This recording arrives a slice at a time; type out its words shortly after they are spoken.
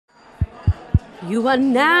You are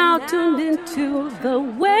now tuned into the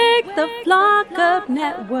Wake the Flock Up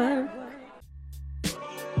Network.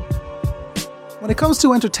 When it comes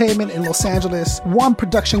to entertainment in Los Angeles, one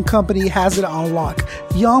production company has it on lock,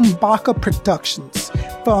 Young Baca Productions.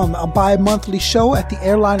 From a bi-monthly show at the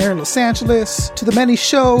Airliner in Los Angeles, to the many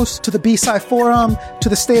shows, to the B-Side Forum, to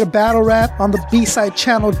the State of Battle Rap on the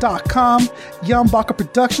BSidechannel.com, Young Baca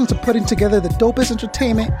Productions are putting together the dopest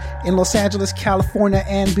entertainment in Los Angeles, California,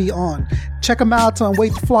 and beyond. Check them out on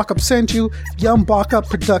Wait the Flock Up sent you,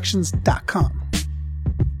 YoungBacaProductions.com.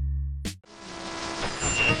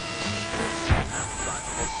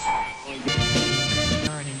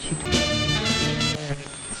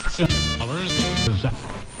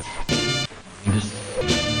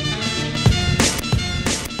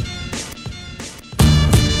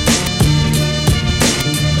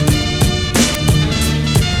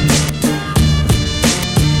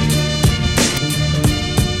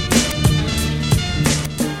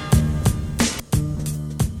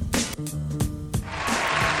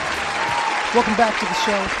 Welcome back to the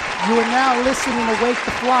show. You are now listening to Wake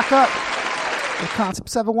the Flock Up with Concept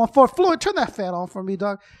 714. Floyd, turn that fan on for me,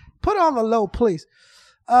 dog. Put it on the low, please.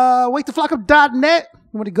 WakeTheFlockUp.net. You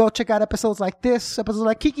want to go check out episodes like this, episodes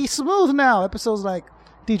like Kiki Smooth now, episodes like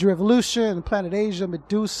DJ Revolution, Planet Asia,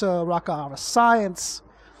 Medusa, Rock Hour Science.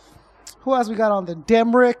 Who else we got on the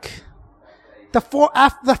Demrick? The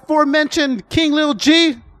aforementioned King Lil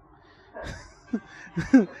G.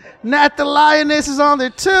 Nat the Lioness is on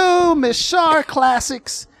there too. Miss Shar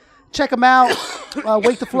Classics. Check them out.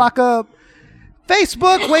 Wake the Flock Up.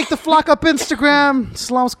 Facebook, Wake the Flock Up. Instagram.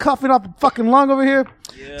 Slum's coughing up a fucking lung over here.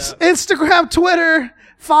 Yeah. Instagram, Twitter.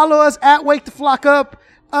 Follow us at Wake the Flock Up.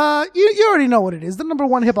 You already know what it is. The number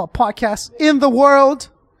one hip hop podcast in the world.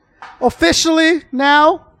 Officially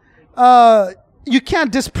now. You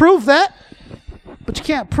can't disprove that. But you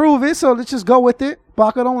can't prove it. So let's just go with it.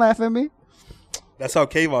 Baca, don't laugh at me. That's how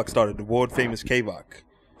K-Rock started, the world famous K-Rock.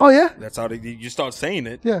 Oh, yeah? That's how you start saying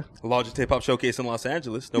it. Yeah. The largest hip-hop showcase in Los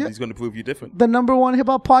Angeles. Nobody's going to prove you different. The number one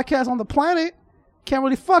hip-hop podcast on the planet. Can't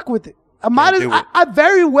really fuck with it. I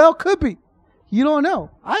very well could be. You don't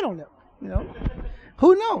know. I don't know. You know?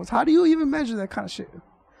 Who knows? How do you even measure that kind of shit?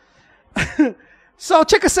 So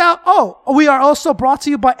check us out. Oh, we are also brought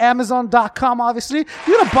to you by Amazon.com, obviously.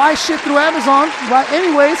 You're going to buy shit through Amazon, right?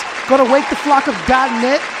 Anyways, go to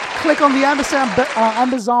WakeTheFlockUp.net. Click on the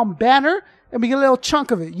Amazon banner, and we get a little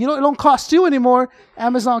chunk of it. It don't cost you anymore.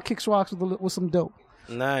 Amazon kicks rocks with some dope.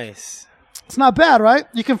 Nice. It's not bad, right?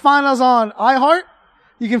 You can find us on iHeart.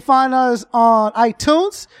 You can find us on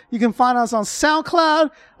iTunes. You can find us on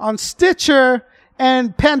SoundCloud, on Stitcher,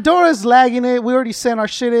 and Pandora's lagging it. We already sent our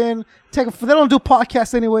shit in. They don't do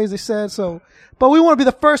podcasts anyways, they said so. But we want to be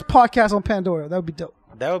the first podcast on Pandora. That would be dope.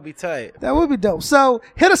 That would be tight. That would be dope. So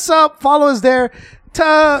hit us up. Follow us there.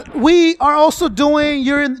 We are also doing,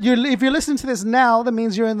 if you're listening to this now, that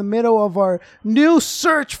means you're in the middle of our new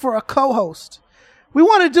search for a co-host. We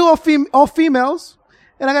want to do all females.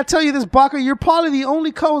 And I got to tell you this, Baca, you're probably the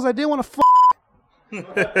only co-host I didn't want to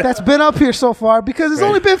that's been up here so far because it's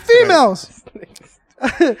only been females.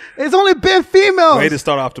 It's only been females. Way to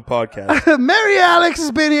start off the podcast. Mary Alex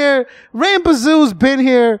has been here. Rain Bazoo's been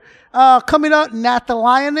here. Coming up, Nat the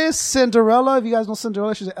Lioness, Cinderella. If you guys know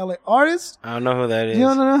Cinderella, she's an LA artist. I don't know who that is. You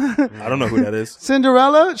don't know? I don't know who that is.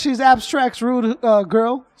 Cinderella, she's Abstract's rude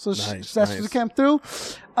girl. So nice, that's what came through.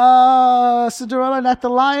 Cinderella, Nat the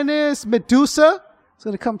Lioness, Medusa is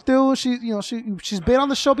going to come through. She's been on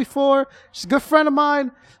the show before. She's a good friend of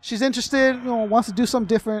mine. She's interested, wants to do something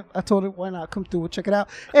different. I told her, why not come through? We'll check it out.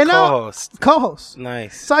 And co-host.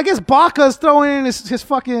 Nice. So I guess Baca's throwing in his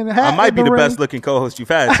fucking hat. I might be the best looking co-host you've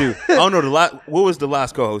had too. I don't know what was the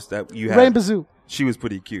last co-host that you had? Rain Bazoo. She was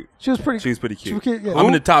pretty cute. She was pretty cute. Yeah. I'm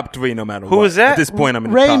in the top 3 no matter what. Who was that? At this point, I'm in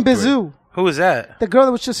the Rain top 3. Bazoo. Who was that? The girl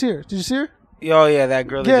that was just here. Did you see her? Oh, yeah, that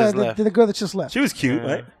girl that just left. The girl that just left. She was cute,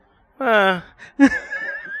 right?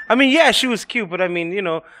 I mean, yeah, she was cute, but I mean,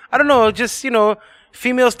 I don't know, just,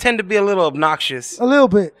 females tend to be a little obnoxious. A little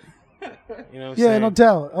bit. You know what I'm yeah, saying? no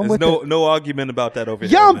doubt. There's no argument about that over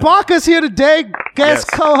here. Young Baca's here today, guest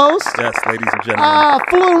co-host. Yes, ladies and gentlemen.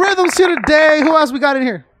 Fluid Rhythms here today. Who else we got in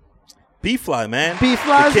here? B-Fly, man.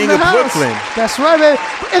 B-Fly's the king in the of house. Brooklyn. That's right, man.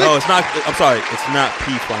 No, it's not. I'm sorry. It's not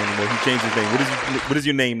P-Fly anymore. He changed his name. What is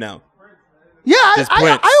your name now? Yeah,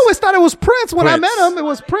 I always thought it was Prince when I met him. It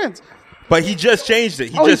was Prince. But he just changed it.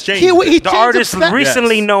 He Oh, just changed he it. changed The artist it.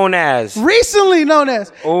 recently Yes. known as. Recently known as.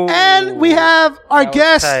 Oh, And we have our that was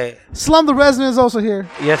guest, tight. Slum the Resident, is also here.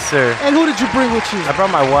 Yes, sir. And who did you bring with you? I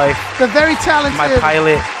brought my wife, The very talented my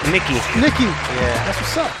pilot, Nikki. Nikki. Yeah. That's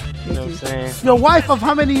what's up. You know what I'm saying? Your wife of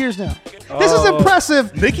how many years now? This is Oh.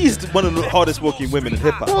 impressive. Nikki's one of the hardest working women in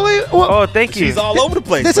hip hop. Oh, thank you. She's all over the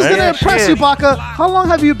place. This is man. gonna impress she you, is. Baca. How long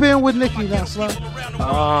have you been with Nikki now, Slum?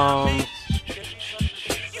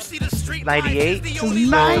 98. Since So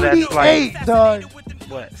that's 98, like, dog.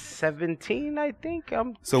 what, 17, I think?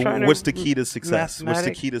 I'm So trying what's the key to success? What's the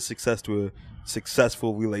mathematic. key to success to a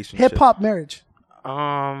successful relationship? Hip hop marriage.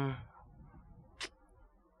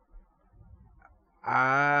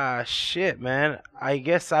 Shit, man. I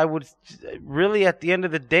guess I would really, at the end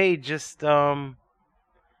of the day, just, man,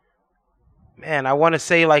 I want to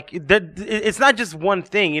say, like, it's not just one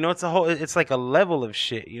thing, you know, it's like a level of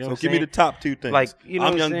shit, you know So what I'm give me saying? the top two things. Like, you know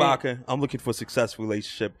I'm what Young I'm Baca. I'm looking for a successful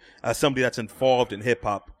relationship. As somebody that's involved in hip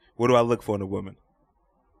hop, what do I look for in a woman?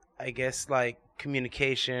 I guess, like,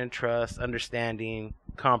 communication, trust, understanding,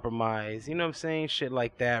 compromise, you know what I'm saying? Shit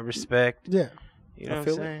like that, respect. Yeah. You know I what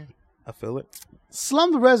feel I'm it. saying? I feel it.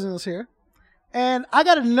 Slum the Resident is here. And I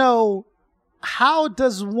got to know, how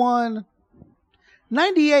does one...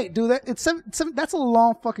 98, dude. That's a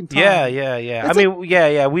long fucking time. Yeah. That's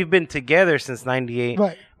yeah. We've been together since 98.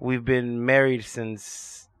 Right. We've been married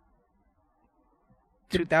since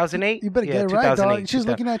 2008. You better yeah, get it right, dog. 2008, She's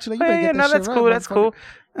looking at you like, you Oh, better yeah, get no, that that's shit cool. right, That's motherfucker. cool.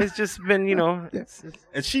 It's just been, you know. Yeah. it's-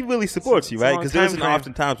 And she really supports you, it's a right? long Because there time isn't frame.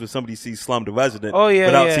 oftentimes when somebody sees Slum the Resident Oh, yeah,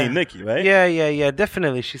 without yeah. seeing Nikki, right? Yeah.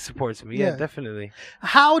 Definitely, she supports me. Yeah, Yeah. definitely.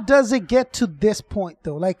 How does it get to this point,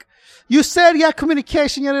 though? Like, you said, yeah,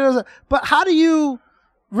 communication, but how do you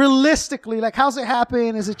realistically, like, how's it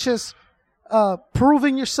happen? Is it just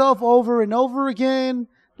proving yourself over and over again?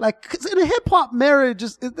 Like, 'cause in a hip hop marriage,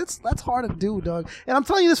 that's hard to do, dog. And I'm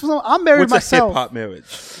telling you this from someone, I'm married What's myself. a hip hop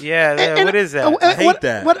marriage? Yeah, And- what is that? and- hate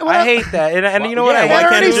that. I hate that. And you know what? Yeah, I why It hate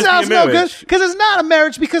can't already it just be a sounds no good marriage? because it's not a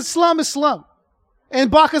marriage, because Slum is Slum. And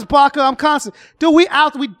Baca's Baca, I'm constant. Dude, we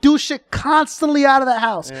do shit constantly out of that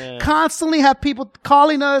house. Yeah. Constantly have people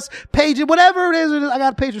calling us, paging, whatever it is. I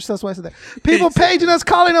got a pager, so that's why I said that. People paging us,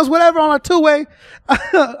 calling us, whatever, on our two-way,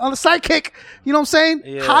 on the sidekick. You know what I'm saying?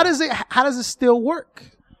 Yeah. How does it still work?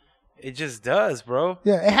 It just does, bro.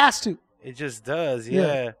 Yeah, it has to. It just does, Yeah.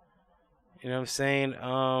 yeah. You know what I'm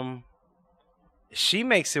saying? She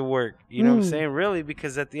makes it work, you know what I'm saying? Really,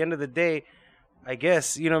 because at the end of the day, I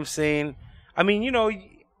guess, you know what I'm saying? I mean,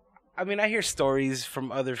 I hear stories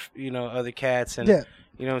from other cats and, Yeah.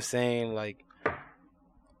 you know what I'm saying? Like,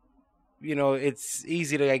 it's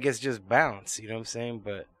easy to, I guess, just bounce, you know what I'm saying?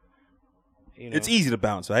 But, It's easy to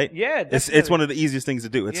bounce, right? Yeah, It's definitely. one of the easiest things to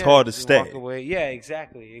do. It's Yeah, hard to you stay. walk away. Yeah,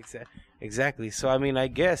 exactly. So I mean, I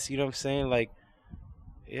guess, you know what I'm saying, like,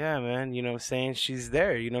 yeah, man, you know what I'm saying, she's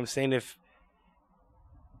there. You know what I'm saying,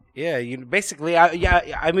 basically,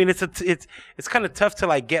 I mean, it's kind of tough to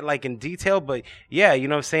like get like in detail, but yeah, you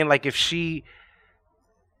know what I'm saying, like if she's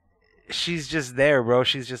just there, bro.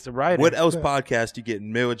 She's just a writer. What else podcast you get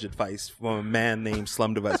marriage advice from a man named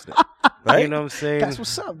Slum the Resident? Right? You know what I'm saying? That's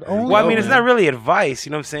what's up. Well, I mean, it's not really advice.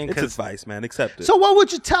 You know what I'm saying? It's 'Cause- advice, man. Accept it. So what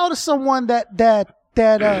would you tell to someone that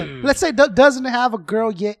let's say doesn't have a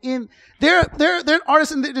girl yet in they're an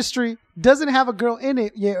artist in the industry, doesn't have a girl in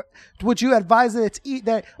it yet? Would you advise that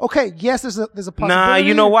that okay, yes, there's a possibility? Nah,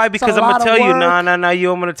 you know why? It's Because a I'm lot gonna of tell you, work. nah,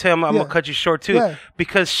 you. I'm gonna tell you, I'm Yeah. gonna cut you short too, Yeah.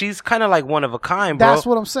 because she's kind of like one of a kind, bro. That's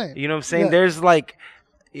what I'm saying. You know what I'm saying? Yeah. There's like,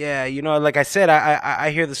 yeah, you know, like I said,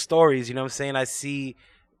 I hear the stories. You know what I'm saying? I see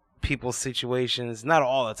people's situations, not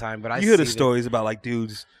all the time, but I you hear the see them. stories about like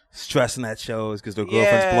dudes stressing at shows because their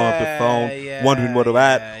girlfriend's blowing up their phone, Yeah, wondering where they're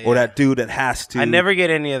at, or yeah. that dude that has to. I never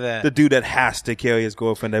get any of that. The dude that has to carry his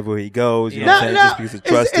girlfriend everywhere he goes. You know Yeah. what I'm saying? Just because of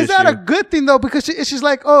trust is that issue. a good thing though? Because she's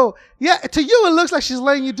like, oh yeah, to you it looks like she's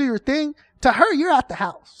letting you do your thing. To her, you're at the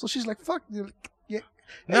house, so she's like, fuck you. Yeah.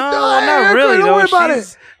 No, Hey, not really. Don't though. worry about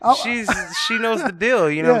it. She knows the deal.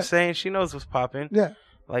 You know what Yeah. I'm saying? She knows what's popping. Yeah.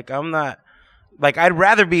 Like, I'm not, like, I'd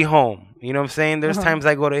rather be home. You know what I'm saying? There's times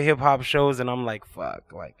I go to hip hop shows and I'm like, fuck.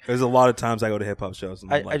 Like, There's a lot of times I go to hip hop shows.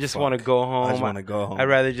 And I'm I like, just fuck. want to go home. I just want to go home. I'd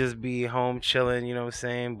rather just be home chilling. You know what I'm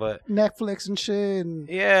saying? But Netflix and shit and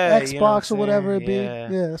yeah, Xbox you know what or I'm whatever it be.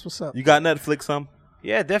 saying? Yeah, that's what's up. You got Netflix, some?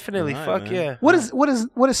 Yeah, definitely. All right, Fuck man. yeah.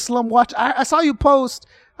 What is Slum watch? I saw you post.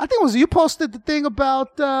 I think it was you posted the thing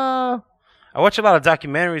about I watch a lot of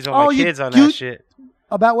documentaries on my kids on that shit.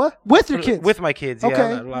 About what? With your kids? With my kids, yeah.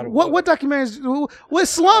 Okay. A lot of, What documentaries? What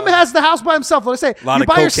Slum has the house by himself? Let's say A lot you of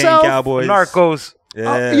by cocaine yourself. cowboys. Narcos.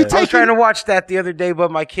 Yeah. you I take- was trying to watch that the other day,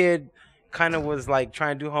 but my kid kind of was like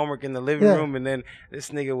trying to do homework in the living room, and then this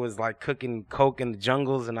nigga was like cooking coke in the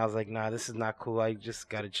jungles, and I was like, nah, this is not cool. I just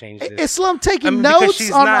got to change this. Is Slum taking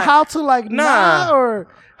notes on how to or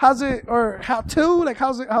how's it or how to like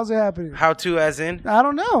how's it happening? How to as in? I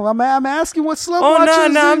don't know. I'm asking what Slum. Oh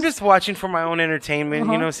watches no, I'm just watching for my own entertainment.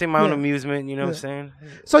 You know, what I'm saying, my own amusement. You know what I'm saying?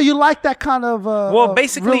 So you like that kind of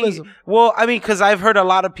basically, realism. Well, I mean, because I've heard a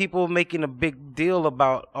lot of people making a big deal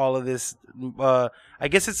about all of this. I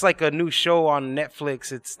guess it's like a new show on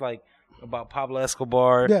Netflix. It's like about Pablo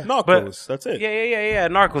Escobar. Yeah. Narcos. That's it. Yeah,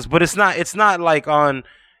 Narcos. But it's not like on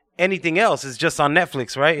anything else. It's just on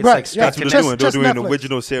Netflix, right? It's Right. like That's what they're doing. They're doing an Netflix.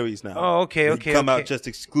 original series now. Oh, okay. They come out just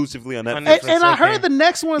exclusively on On Netflix. Netflix. And I okay. heard the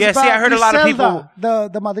next one is about I heard a lot of people.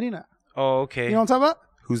 the Madrina. Oh, okay. You know what I'm talking about?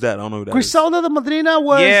 Who's that? I don't know who that is. Griselda the Madrina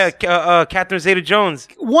was Catherine Zeta-Jones.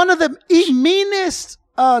 one of the meanest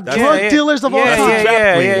drug dealers of all That's time. the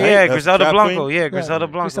trap queen, right? That's Griselda the trap Blanco. queen? Yeah, Griselda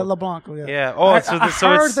Blanco. Griselda Blanco, yeah. Yeah. Oh, I so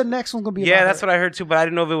heard it's the next one's going to be yeah, about that's her. what I heard too, but I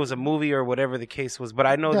didn't know if it was a movie or whatever the case was. But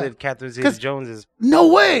I know that Catherine Zeta-Jones is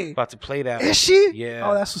No way. about to play that. Is she? Yeah.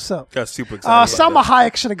 Oh, that's what's up. That's super exciting. Salma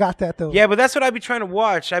Hayek should have got that, though. Yeah, but that's what I've been trying to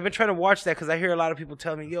watch. I've been trying to watch that because I hear a lot of people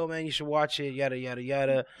tell me, yo, man, you should watch it, yada, yada,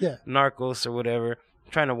 yada. Yeah. Narcos or whatever.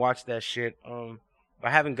 I'm trying to watch that shit. I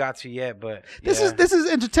haven't got to yet, but This is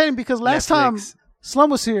entertaining because last time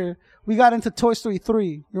Slum was here, we got into Toy Story 3.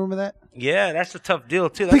 You remember that? Yeah, that's a tough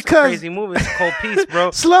deal, too. That's Because- a crazy movie. It's a cold piece,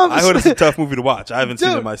 bro. Slum. I heard it's a tough movie to watch. I haven't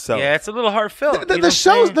seen it myself. Yeah, it's a little heartfelt. The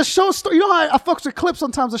show. You know how I fucks with clips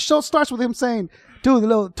sometimes. The show starts with him saying, "Dude, the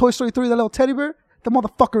little Toy Story 3, the little teddy bear, the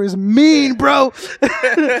motherfucker is mean, bro."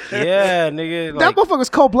 Yeah, nigga. That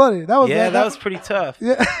motherfucker's cold blooded. That was that was pretty tough.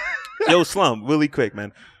 Yeah. Yo, Slum, really quick,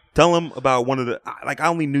 man. Tell them about one of the I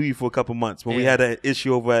only knew you for a couple months when we had an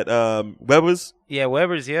issue over at Weber's. Yeah,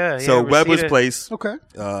 Weber's. Yeah. So Weber's Reseda. place. Okay.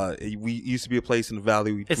 We used to be a place in the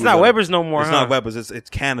valley. It's not Weber's no more. It's not Weber's. It's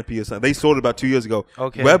Canopy or something. They sold it about 2 years ago.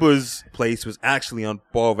 Okay. Weber's place was actually on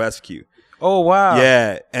Ball Rescue. Oh wow.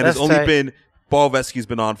 Yeah, and That's it's only tight. been Ball Rescue's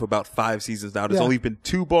been on for about 5 seasons now. There's only been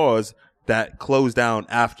 2 bars that closed down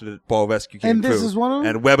after the Ball Rescue came And this through. is one of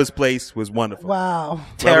them? And Weber's place was wonderful. Wow. Weber's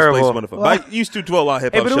Terrible. place was wonderful. But I used to do a lot of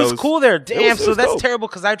hip hop Hey, but shows. it was cool there. Damn, It so was that's dope. terrible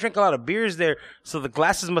because I drank a lot of beers there, so the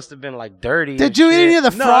glasses must have been like dirty. Did and you eat shit. any of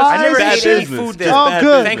the No, fries? I never Bad ate any business. food Just there. Oh, bad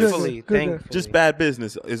good. business. Thankfully, Good. thankfully. Just bad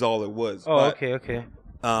business is all it was. Oh, But, okay.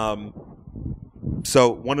 So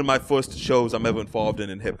one of my first shows I'm ever involved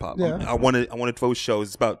in hip hop. Yeah. I wanted to throw shows.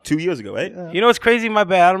 It's about 2 years ago, right? You know what's crazy? My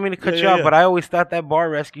bad. I don't mean to cut you off, yeah. but I always thought that Bar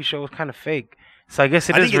Rescue show was kind of fake. So I guess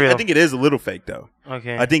it is real. I think it is a little fake though.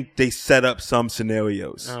 Okay. I think they set up some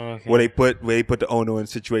scenarios where they put the owner in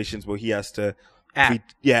situations where he has to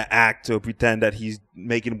act or pretend that he's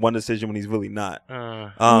making one decision when he's really not.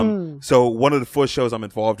 So one of the first shows I'm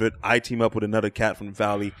involved with, I team up with another cat from the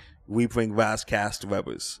Valley. We bring Razcast to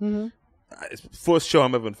Weber's. It's the first show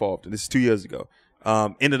I'm ever involved in. This is 2 years ago.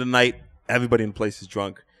 End of the night, everybody in the place is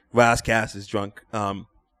drunk. Razcast is drunk.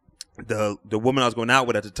 The woman I was going out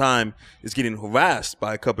with at the time is getting harassed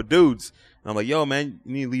by a couple of dudes. And I'm like, yo, man,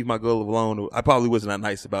 you need to leave my girl alone. I probably wasn't that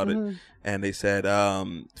nice about it. And they said,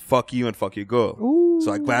 fuck you and fuck your girl.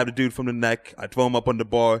 So I grabbed the dude from the neck. I throw him up on the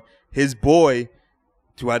bar. His boy,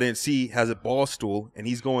 who I didn't see, has a ball stool, and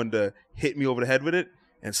he's going to hit me over the head with it.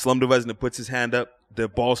 And Slum the Resident puts his hand up. The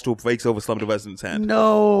ball stool breaks over Slum the Resident's hand.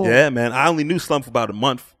 No. Yeah, man. I only knew Slum for about a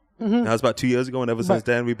month. That was about 2 years ago, and ever since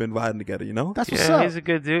then, we've been riding together, you know? That's what's Yeah, up. he's a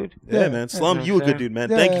good dude. Yeah, man. Slum, you a good dude,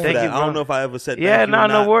 man. Yeah, Thank you for yeah. that. Thank you, I don't bro. know if I ever said Yeah, thank you or no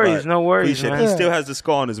not, worries, but no worries, appreciate it. man. He Yeah. still has the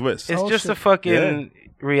scar on his wrist. It's Oh, just shit. a fucking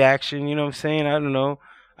reaction, you know what I'm saying? I don't know.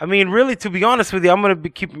 I mean, really, to be honest with you, I'm going to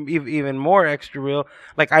keep him even more extra real.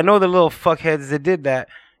 Like, I know the little fuckheads that did that,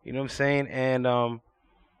 you know what I'm saying? And,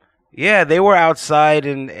 yeah, they were outside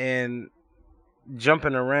and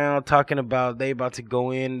jumping around, talking about they about to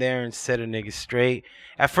go in there and set a nigga straight.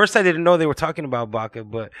 At first, I didn't know they were talking about Baca,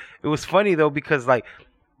 but it was funny, though, because, like,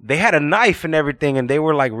 they had a knife and everything, and they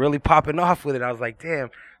were, like, really popping off with it. I was like, damn.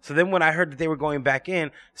 So then when I heard that they were going back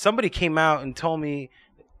in, somebody came out and told me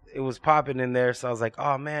it was popping in there. So I was like,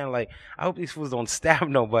 oh, man, like, I hope these fools don't stab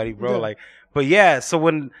nobody, bro. Yeah. Like, but, yeah, so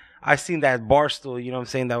when I seen that bar stool, you know what I'm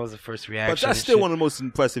saying, that was the first reaction. But that's and still shit. one of the most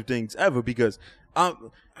impressive things ever because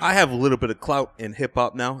I have a little bit of clout in hip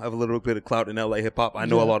hop now. I have a little bit of clout in LA hip hop. I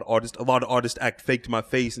know a lot of artists. A lot of artists act fake to my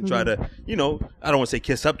face and try to, you know, I don't want to say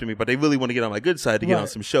kiss up to me, but they really want to get on my good side to get on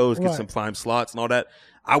some shows, get some prime slots and all that.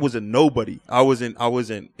 I was a nobody. I wasn't.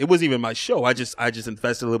 It wasn't even my show. I just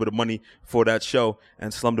invested a little bit of money for that show,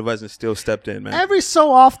 and Slum the Resident still stepped in, man. Every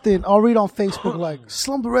so often, I'll read on Facebook like,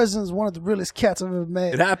 Slum the Resident is one of the realest cats I've ever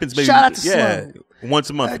met. It happens, maybe. Shout out to yeah. Slum. Once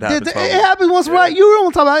a month it happens. It happens once, right? You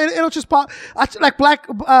don't talk about it. It'll just pop. Like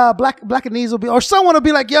Black and Knees will be, or someone will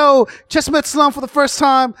be like, "Yo, just met Slum for the first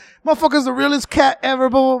time. Motherfucker's the realest cat ever."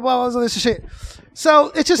 Blah blah blah. All this shit.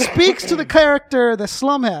 So it just speaks to the character that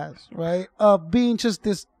Slum has, right? Of being just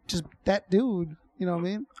that dude. You know what I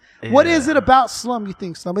mean? Yeah. What is it about Slum? You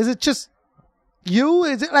think Slum? Is it just you?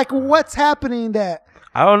 Is it like what's happening that?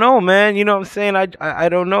 I don't know, man. You know what I'm saying? I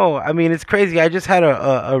don't know. I mean, it's crazy. I just had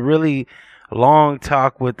a really long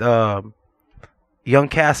talk with Young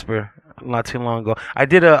Casper not too long ago. I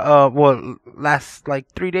did last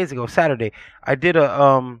like 3 days ago, Saturday. I did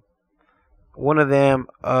one of them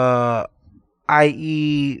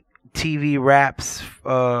IE TV raps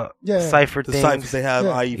cipher the things. Ciphers they have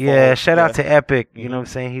IE. Yeah, shout out to Epic. You know what I'm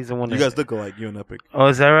saying? He's the one. You guys look alike, you and Epic. Oh,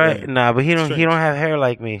 is that right? Yeah. Nah, but he don't have hair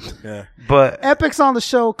like me. Yeah, but Epic's on the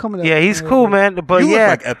show coming up. Yeah, he's cool, man. But you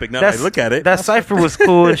yeah, look like Epic. Now I look at it. That cipher was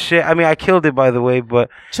cool and shit. I mean, I killed it, by the way. But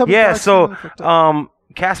yeah, so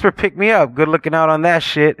Casper picked me up. Good looking out on that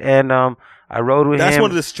shit, and I rode with him. That's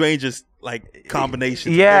one of the strangest like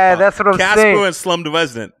combinations. Yeah, that's what I'm Casper saying. and Slum the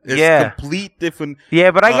Resident. It's complete different.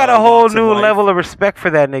 Yeah, but I got a whole new level of respect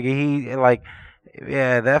for that nigga. He like,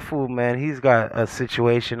 yeah, that fool, man. He's got a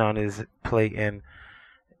situation on his plate, and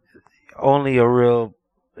only a real,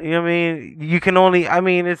 you know what I mean? You can only, I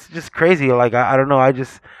mean, it's just crazy. Like, I don't know.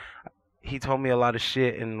 He told me a lot of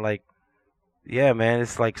shit, and like, yeah, man,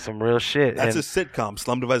 it's like some real shit. That's a sitcom,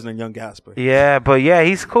 Slum the Resident and Young Casper. Yeah, but yeah,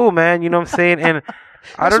 he's cool, man. You know what I'm saying? And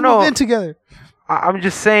I don't know. In together. I'm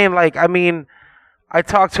just saying, like, I mean, I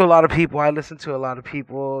talk to a lot of people. I listen to a lot of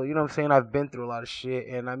people. You know what I'm saying? I've been through a lot of shit.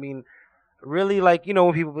 And I mean, really, like, you know,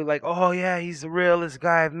 when people be like, oh, yeah, he's the realest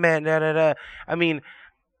guy I've met, da, da, da. I mean,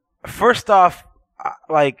 first off,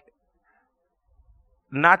 like,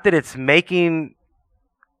 not that it's making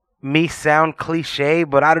me sound cliche,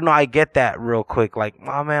 but I don't know. I get that real quick. Like,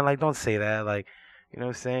 oh, man, like, don't say that. Like, you know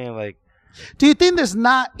what I'm saying? Like, do you think there's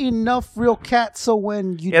not enough real cats? So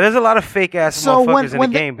when you there's a lot of fake ass motherfuckers in the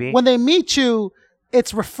game, B. When they meet you,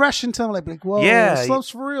 it's refreshing to them. Like, whoa, Slum's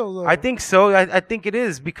for real. Though. I think so. I think it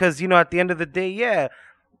is because, you know, at the end of the day, yeah,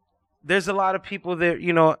 there's a lot of people that,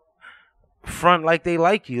 you know, front like they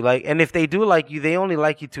like you, like, and if they do like you, they only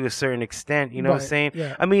like you to a certain extent. You know what I'm saying?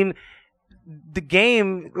 Yeah. I mean, the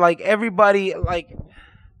game, like everybody, like,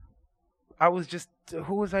 I was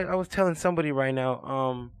telling somebody right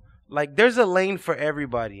now, like, there's a lane for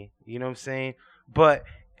everybody, you know what I'm saying? But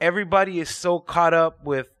everybody is so caught up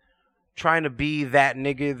with trying to be that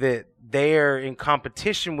nigga that they're in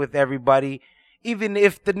competition with everybody, even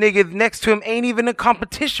if the nigga next to him ain't even in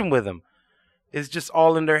competition with him. It's just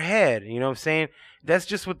all in their head, you know what I'm saying? That's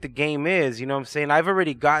just what the game is, you know what I'm saying? I've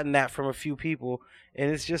already gotten that from a few people, and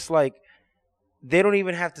it's just like, they don't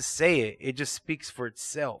even have to say it. It just speaks for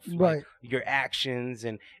itself. Right. Like, your actions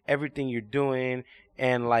and everything you're doing,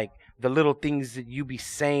 and like the little things that you be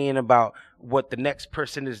saying about what the next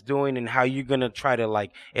person is doing and how you're going to try to like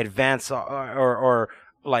advance or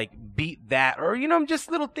like beat that, or, you know, just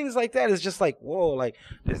little things like that. It's just like, whoa, like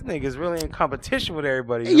this nigga's really in competition with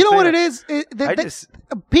everybody. You know what it is?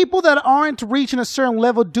 People that aren't reaching a certain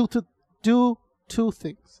level do two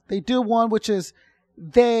things. They do one, which is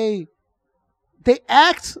they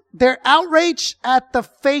act their outrage at the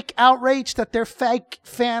fake outrage that their fake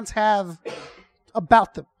fans have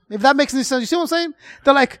about them. If that makes any sense. You see what I'm saying?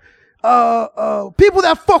 They're like, people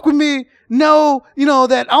that fuck with me know, you know,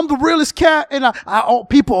 that I'm the realest cat, and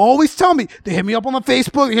people always tell me. They hit me up on my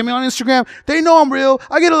Facebook, they hit me on Instagram. They know I'm real.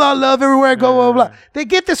 I get a lot of love everywhere I go, blah, blah, blah. They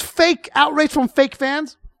get this fake outrage from fake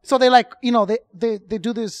fans. So they like, you know, they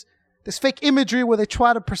do this fake imagery where they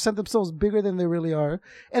try to present themselves bigger than they really are.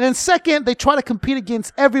 And then second, they try to compete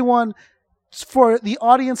against everyone for the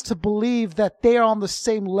audience to believe that they are on the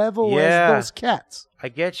same level as those cats. I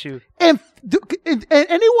get you. And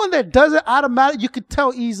anyone that does it automatically, you could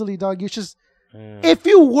tell easily, dog. You just, if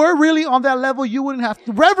you were really on that level, you wouldn't have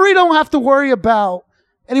to. Reverie don't have to worry about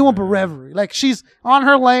anyone but Reverie. Like, she's on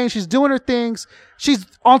her lane, she's doing her things, she's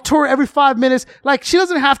on tour every 5 minutes. Like, she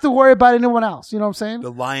doesn't have to worry about anyone else. You know what I'm saying?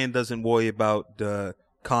 The lion doesn't worry about the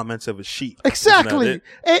comments of a sheep. Exactly,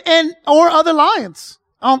 and or other lions.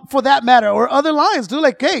 For that matter, or other lions do,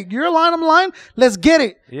 like, hey, you're a lion, I'm a lion, let's get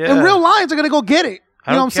it. Yeah. And real lions are gonna go get it.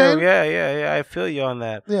 You know what I'm saying? Yeah. I feel you on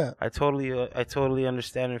that. Yeah. I totally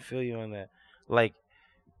understand and feel you on that. Like,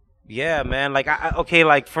 yeah, man. Like, okay,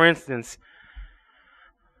 like, for instance,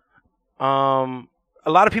 a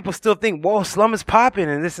lot of people still think, whoa, Slum is popping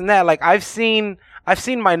and this and that. Like, I've seen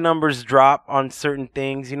my numbers drop on certain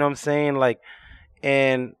things, you know what I'm saying? Like,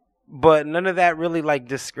 but none of that really, like,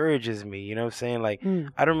 discourages me, you know what I'm saying? Like,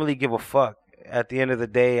 I don't really give a fuck. At the end of the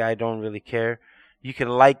day, I don't really care. you can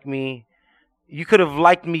like me. You could have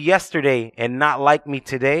liked me yesterday and not like me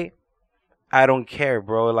today. I don't care,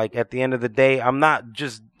 bro. Like, at the end of the day, I'm not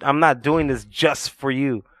doing this just for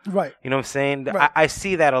you. Right. You know what I'm saying? Right. I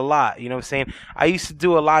see that a lot. You know what I'm saying? I used to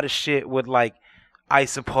do a lot of shit with, like, I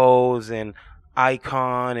Suppose and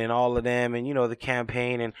Icon and all of them and, you know, the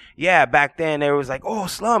campaign. And, yeah, back then, they was like, oh,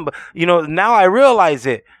 Slum. But, you know, now I realize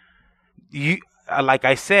it. Like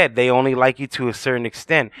I said, they only like you to a certain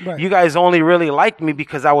extent. Right. You guys only really liked me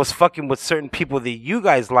because I was fucking with certain people that you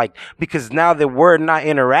guys liked. Because now that we're not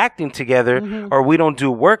interacting together or we don't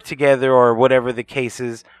do work together or whatever the case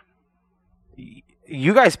is,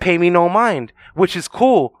 you guys pay me no mind, which is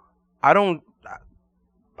cool. I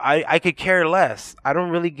could care less. I don't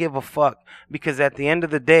really give a fuck because at the end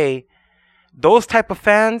of the day, those type of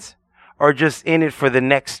fans are just in it for the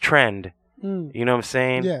next trend. You know what I'm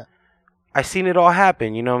saying? Yeah. I seen it all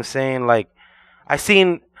happen, you know what I'm saying? Like, I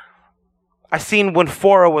seen when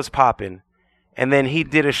Fora was popping, and then he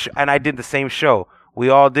did and I did the same show. We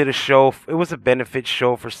all did a show. It was a benefit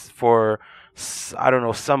show for I don't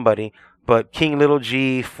know, somebody, but King Little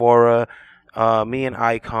G, Fora, me and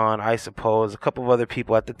Icon, I Suppose, a couple of other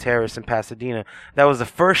people at the Terrace in Pasadena. That was the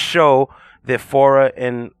first show that Fora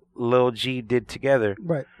and Lil G did together.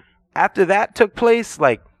 Right. After that took place,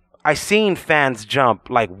 like, I seen fans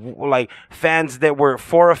jump, like fans that were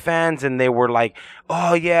Fora fans, and they were like,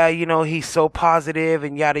 oh yeah, you know, he's so positive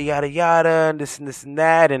and yada yada yada and this and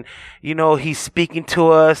that, and you know, he's speaking to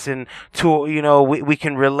us and to, you know, we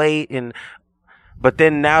can relate. And but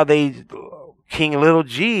then now King Little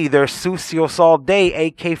G, they're Sucios all day,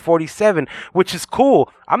 AK-47, which is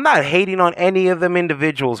cool. I'm not hating on any of them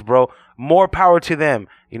individuals, bro. More power to them.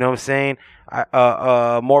 You know what I'm saying?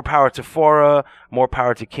 More power to Fora, more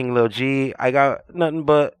power to King Lil G. I got nothing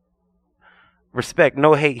but respect,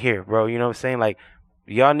 no hate here, bro. You know what I'm saying? Like,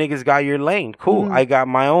 y'all niggas got your lane, cool. I got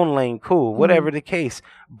my own lane, cool. Whatever the case.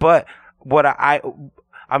 But what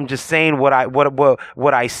I'm just saying what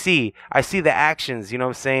I see. I see the actions, you know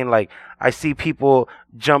what I'm saying? Like, I see people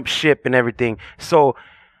jump ship and everything. So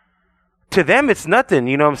to them it's nothing,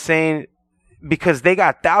 you know what I'm saying? Because they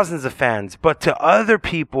got thousands of fans. But to other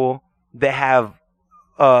people that have,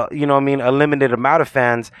 you know what I mean, a limited amount of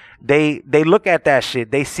fans, they look at that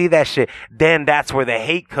shit. They see that shit. Then that's where the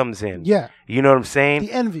hate comes in. Yeah. You know what I'm saying?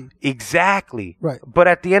 The envy. Exactly. Right. But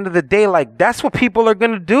at the end of the day, like, that's what people are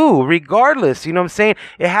going to do regardless. You know what I'm saying?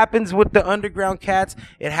 It happens with the underground cats.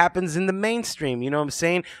 It happens in the mainstream. You know what I'm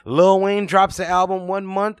saying? Lil Wayne drops an album 1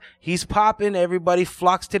 month. He's popping. Everybody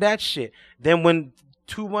flocks to that shit. Then when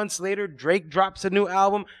 2 months later, Drake drops a new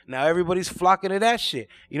album. Now everybody's flocking to that shit.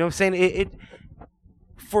 You know what I'm saying? It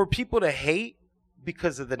for people to hate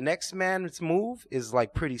because of the next man's move is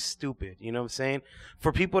like pretty stupid. You know what I'm saying?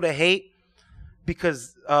 For people to hate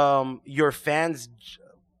because your fans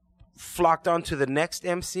flocked onto the next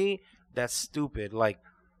MC, that's stupid. Like,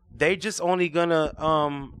 they just only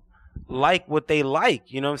gonna like what they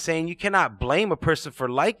like. You know what I'm saying? You cannot blame a person for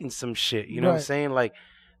liking some shit. You know what I'm saying? Like,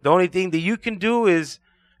 the only thing that you can do is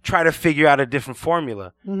try to figure out a different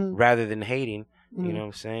formula rather than hating. You know what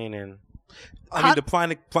I'm saying? And I mean,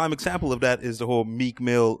 the prime example of that is the whole Meek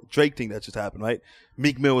Mill Drake thing that just happened, right?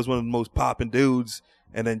 Meek Mill was one of the most popping dudes,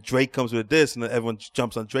 and then Drake comes with this, and then everyone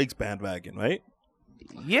jumps on Drake's bandwagon, right?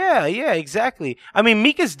 Yeah, exactly. I mean,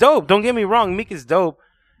 Meek is dope. Don't get me wrong. Meek is dope.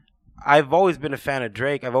 I've always been a fan of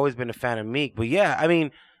Drake. I've always been a fan of Meek. But yeah, I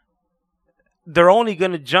mean, they're only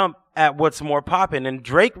going to jump at what's more popping. And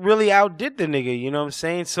Drake really outdid the nigga, you know what I'm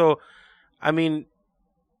saying? So, I mean,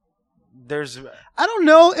 I don't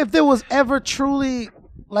know if there was ever truly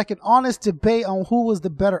like an honest debate on who was the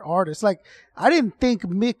better artist. Like, I didn't think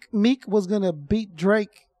Meek was going to beat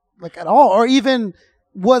Drake like at all, or even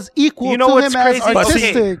was equal to him as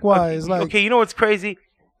artistic wise. Okay, you know what's crazy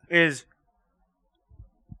is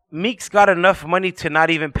Meek's got enough money to not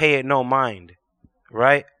even pay it no mind,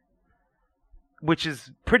 right? Which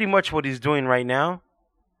is pretty much what he's doing right now.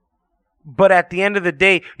 But at the end of the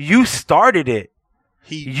day, you started it.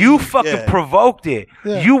 You fucking provoked it.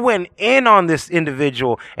 Yeah. You went in on this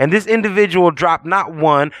individual, and this individual dropped not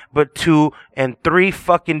 1, but 2 and 3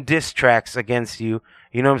 fucking diss tracks against you.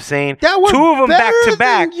 You know what I'm saying? That was 2 of them back to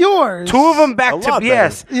back. Yours. 2 of them back to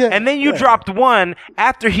yes. Yeah. And then you dropped 1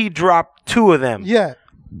 after he dropped 2 of them. Yeah.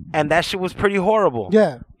 And that shit was pretty horrible.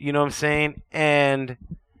 Yeah. You know what I'm saying? And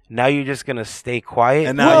now you're just going to stay quiet?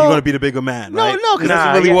 And now you're going to be the bigger man, right? No, because it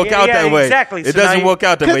doesn't really work out that way. Exactly. It doesn't work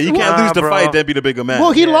out that way. You can't lose the fight, then be the bigger man.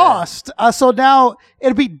 Well, he lost. So now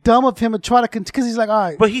it'd be dumb of him to try to, because he's like, all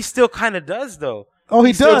right. But he still kind of does, though. Oh,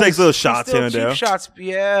 he still does. takes little shots here and there. Cheap shots.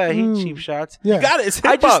 Yeah, he cheap shots. Yeah. You got it. It's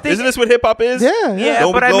hip hop. Isn't this what hip hop is? Yeah.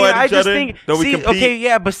 Don't but I go mean, at I each just other. think. Don't we See, compete? okay,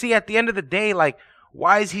 yeah, but see, at the end of the day, like,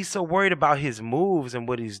 why is he so worried about his moves and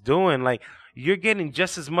what he's doing? Like, you're getting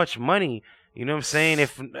just as much money. You know what I'm saying?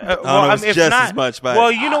 If I don't know, it's just as much, but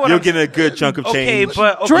well, you know what you're I'm getting a good chunk of change. Okay,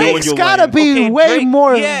 but Drake's gotta be way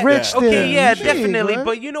more rich than definitely. right?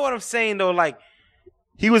 But you know what I'm saying though, like.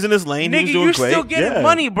 He was in his lane. Nigga, he was doing you're great. still getting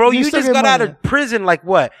money, bro. You just got out of prison like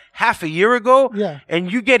what, half a year ago? Yeah.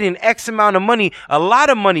 And you getting X amount of money, a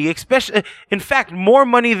lot of money, especially, in fact, more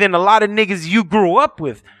money than a lot of niggas you grew up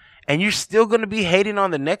with. And you're still going to be hating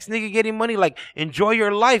on the next nigga getting money? Like, enjoy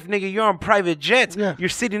your life, nigga. You're on private jets. Yeah. You're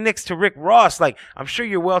sitting next to Rick Ross. Like, I'm sure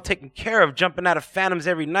you're well taken care of, jumping out of Phantoms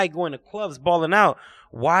every night, going to clubs, balling out.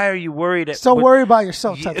 Why are you worried? So worry about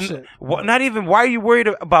yourself type shit. Not even, why are you worried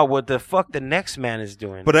about what the fuck the next man is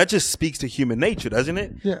doing? But that just speaks to human nature, doesn't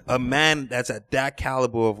it? Yeah. A man that's at that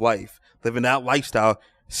caliber of life, living that lifestyle,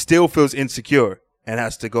 still feels insecure and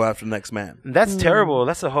has to go after the next man. That's terrible.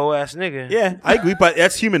 That's a whole ass nigga. Yeah, I agree, but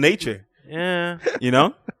that's human nature. Yeah. You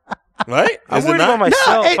know? Right? I'm worried about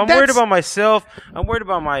myself. No, I'm worried about myself. I'm worried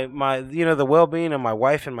about my the well-being of my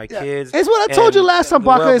wife and my kids. It's what I told you last time,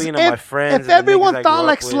 Baca. Is if everyone thought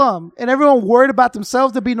like Slum and everyone worried about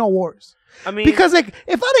themselves, there'd be no wars. I mean, because like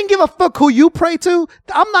if I didn't give a fuck who you pray to,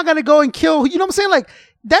 I'm not gonna go and kill. You know what I'm saying? Like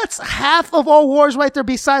that's half of all wars right there.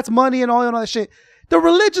 Besides money and all that shit. The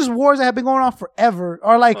religious wars that have been going on forever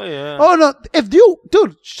are like, oh no, if you,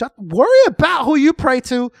 dude, worry about who you pray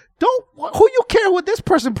to. Who you care what this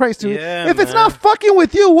person prays to. Yeah, if it's not fucking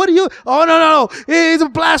with you, what do you, no, he's a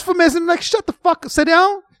blasphemous. And like, shut the fuck up, sit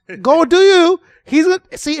down, go do you. He's gonna,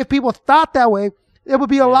 see, if people thought that way, it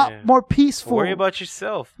would be a lot more peaceful. Worry about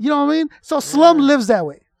yourself. You know what I mean? So Slum lives that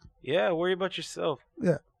way. Yeah, worry about yourself.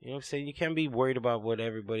 Yeah. You know what I'm saying? You can't be worried about what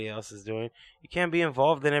everybody else is doing. You can't be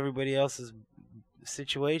involved in everybody else's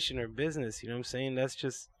situation or business. You know what I'm saying? That's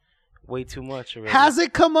just way too much already. Has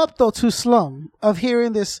it come up though to Slum of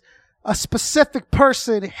hearing a specific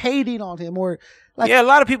person hating on him or like? Yeah, a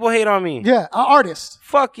lot of people hate on me. Yeah, an artist.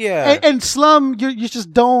 Fuck yeah. And Slum, you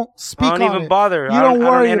just don't speak on it. I don't even bother. You don't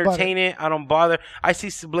worry I don't entertain it. I don't bother. I see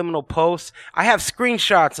subliminal posts. I have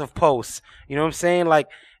screenshots of posts. You know what I'm saying? Like,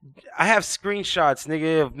 I have screenshots,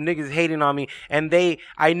 nigga, of niggas hating on me, and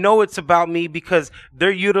I know it's about me because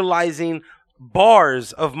they're utilizing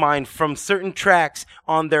bars of mine from certain tracks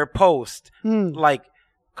on their post. Like,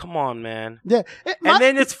 come on, man. Yeah. And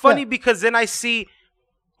then it's funny because then I see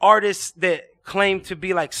artists that claim to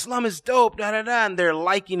be like, Slum is dope, and they're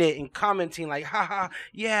liking it and commenting like, haha,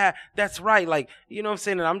 yeah, that's right. Like, you know what I'm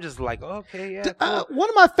saying? And I'm just like, okay, yeah, cool. One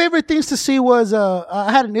of my favorite things to see was,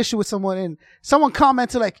 I had an issue with someone and someone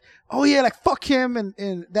commented like, oh yeah, like fuck him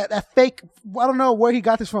and that fake, I don't know where he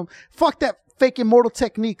got this from. Fuck that fake Immortal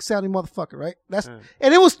Technique sounding motherfucker, right?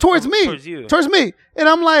 And it was towards me. Towards me. And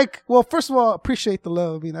I'm like, well, first of all, appreciate the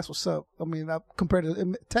love. I mean, that's what's up. I mean, compared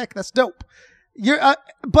to Tech, that's dope.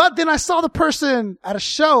 But then I saw the person at a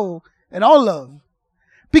show and all love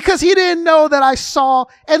because he didn't know that I saw,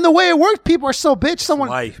 and the way it worked, people are so bitch.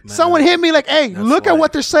 Someone hit me like, hey, look at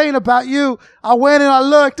what they're saying about you. I went and I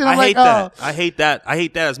looked and I'm like, oh. I hate that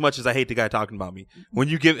as much as I hate the guy talking about me. When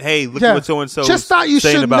you give, hey, look at what so-and-so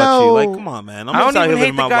saying about you. Like, come on, man. I don't even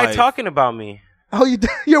hate the guy talking about me. Oh,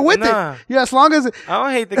 you're with it. Yeah, as long as it. I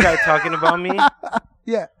don't hate the guy talking about me.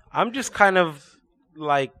 Yeah. I'm just kind of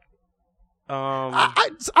like, I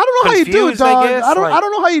don't know how you do it, dog. I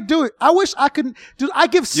don't know how you do it. I wish I could. Dude, I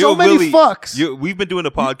give so many fucks. We've been doing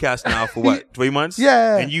the podcast now for what, 3 months?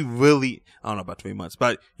 Yeah. And you really, I don't know about 3 months,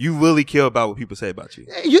 but you really care about what people say about you.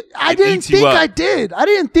 I didn't think I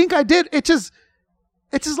did. It's just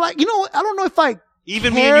like, you know, I don't know if I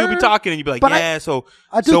even care, me and you be talking and you be like, yeah, so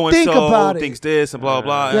so-and-so thinks this and blah,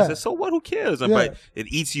 blah, blah. Yeah. I said, so what? Who cares? But it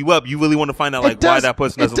eats you up. You really want to find out like why that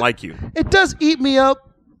person doesn't like you. It does eat me up.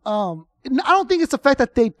 I don't think it's the fact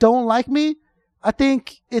that they don't like me. I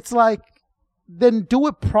think it's like, then do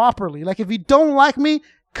it properly. Like, if you don't like me,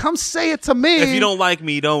 come say it to me. If you don't like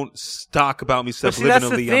me, don't talk about me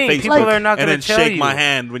subliminally on Facebook. People are not and then tell shake you. my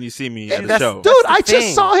hand when you see me at the show. Dude, I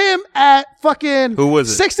just saw him at fucking Who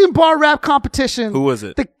was it? 16-bar rap competition. Who was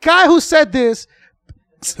it? The guy who said this.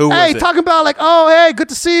 Who was it? Talking about like, oh, hey, good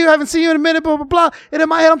to see you. Haven't seen you in a minute, blah, blah, blah. And in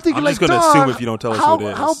my head, I'm thinking I'm just like, going to assume if you don't tell us who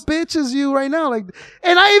it is. How bitch is you right now? Like,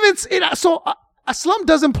 and I even, so Slum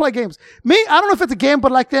doesn't play games. Me, I don't know if it's a game,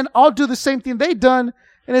 but like then I'll do the same thing they done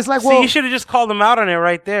And it's like, you should have just called him out on it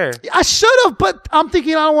right there. I should have, but I'm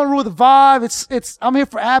thinking I don't want to ruin the vibe. It's I'm here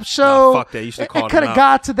for App Show. Nah, fuck that. You should have called him out. It could have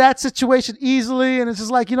got to that situation easily, and it's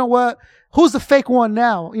just like, you know what? Who's the fake one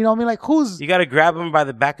now? You know what I mean? Like, who's... You got to grab them by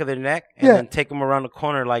the back of their neck and then take them around the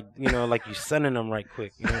corner like, you know, like you're sunning them right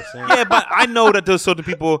quick. You know what I'm saying? Yeah, but I know that there's certain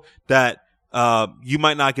people that you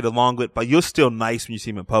might not get along with, but you're still nice when you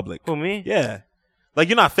see them in public. Who, me? Yeah. Like,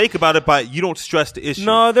 you're not fake about it, but you don't stress the issue.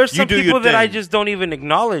 No, there's some people that I just don't even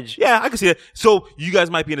acknowledge. Yeah, I can see that. So you guys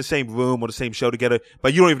might be in the same room or the same show together,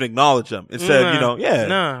 but you don't even acknowledge them. Instead, you know,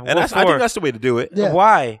 and I think that's the way to do it. Yeah.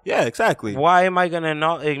 Why? Yeah, exactly. Why am I going to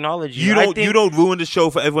acknowledge you? You don't ruin the show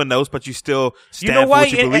for everyone else, but you still stand for what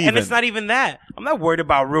you believe in. And it's not even that. I'm not worried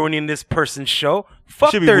about ruining this person's show.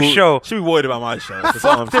 Fuck their show. Should be worried about my show.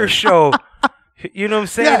 Fuck their show. You know what I'm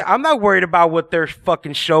saying? Yeah. I'm not worried about what their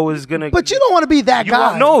fucking show is going to... But you don't want to be that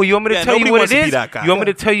guy. You want me to tell you what it is? You want me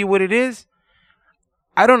to tell you what it is?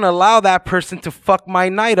 I don't allow that person to fuck my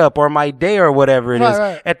night up or my day or whatever it is.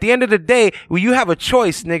 Right. At the end of the day, you have a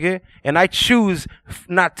choice, nigga, and I choose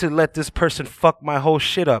not to let this person fuck my whole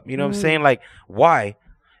shit up. You know what I'm saying? Like, why?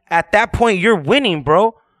 At that point, you're winning,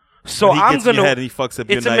 bro. So I'm gonna. And he fucks up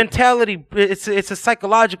it's your a night. mentality. It's a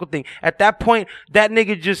psychological thing. At that point, that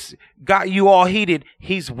nigga just got you all heated.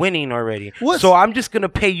 He's winning already. So I'm just gonna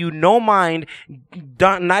pay you no mind,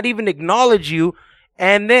 not even acknowledge you,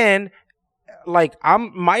 and then like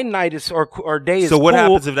my night is or day is. So what cool.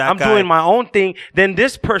 happens if that I'm guy... doing my own thing? Then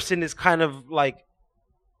this person is kind of like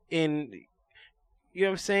in. You know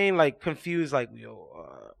what I'm saying? Like confused. Like yo.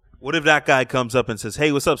 What if that guy comes up and says,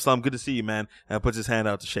 "Hey, what's up, Slum? Good to see you, man," and puts his hand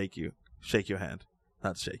out to shake your hand,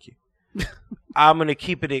 not to shake you? I'm gonna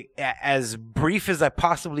keep it as brief as I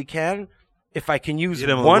possibly can. If I can use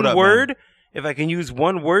one word,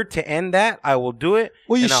 to end that, I will do it.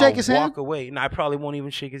 Will you shake his hand? Walk away. No, I probably won't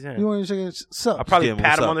even shake his hand. You won't even shake his hand? I'll probably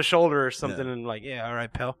pat him on the shoulder or something and like, yeah, all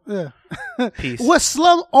right, pal. Yeah. Peace. Was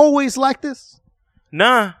Slum always like this?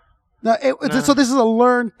 Nah. No, so this is a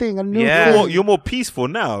learned thing, a new thing. You're more peaceful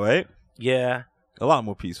now, right? Yeah. A lot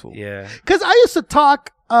more peaceful. Yeah. Because I used to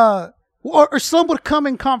talk, or Slum would come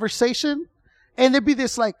in conversation, and there'd be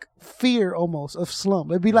this like fear almost of Slum.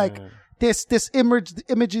 It'd be like this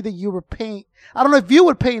imagery that you would paint. I don't know if you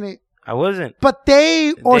would paint it. I wasn't. But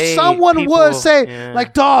someone would say,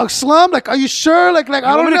 like, dog, Slum, like, are you sure? Like, I don't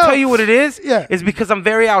know. Want me to tell you what it is? Yeah. It's because I'm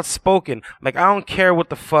very outspoken. Like, I don't care what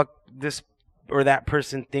the fuck this or that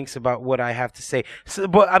person thinks about what I have to say. So,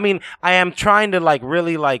 but I mean, I am trying to like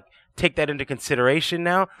really like take that into consideration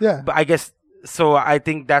now. Yeah. But I guess so. I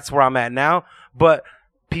think that's where I'm at now. But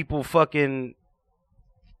people fucking,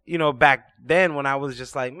 you know, back then when I was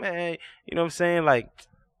just like, man, you know what I'm saying? Like,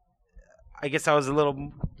 I guess I was a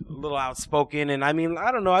little outspoken, and I mean,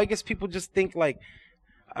 I don't know. I guess people just think like,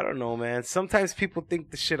 I don't know, man. Sometimes people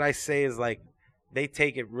think the shit I say is like. They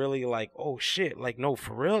take it really like, oh shit, like no,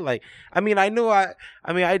 for real. Like, I mean, I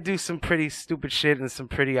do some pretty stupid shit and some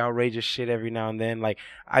pretty outrageous shit every now and then. Like,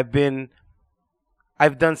 I've done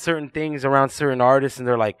certain things around certain artists, and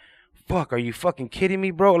they're like, fuck, are you fucking kidding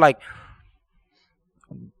me, bro? Like,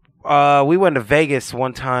 we went to Vegas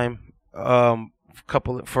one time, for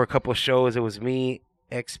a couple of shows. It was me,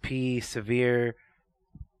 XP, Severe,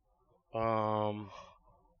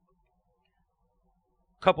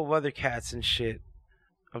 couple of other cats and shit.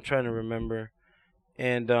 I'm trying to remember.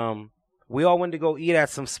 And we all went to go eat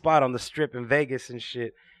at some spot on the strip in Vegas and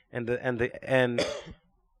shit. And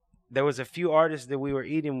there was a few artists that we were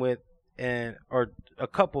eating with, or a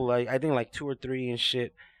couple, like I think like 2 or 3 and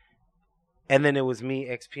shit. And then it was me,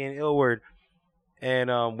 XP, and Illward.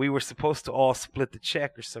 And we were supposed to all split the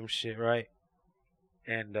check or some shit, right?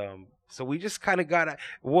 And so we just kind of got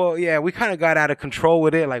out of control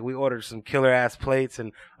with it. Like, we ordered some killer ass plates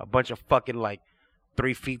and a bunch of fucking like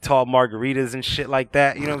 3 feet tall margaritas and shit like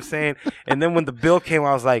that. You know what I'm saying? And then when the bill came,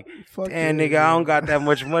 I was like, damn, nigga, I don't got that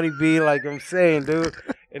much money, B. Like I'm saying, dude.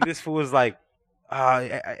 And this fool was like,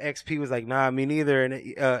 XP was like, nah, me neither.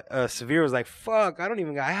 And Severe was like, fuck, I don't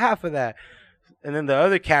even got half of that. And then the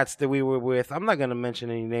other cats that we were with, I'm not going to mention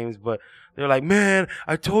any names, but they're like, man,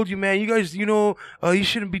 I told you, man, you guys, you know, you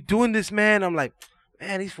shouldn't be doing this, man. I'm like,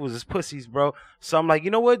 man, these fools is pussies, bro. So I'm like, you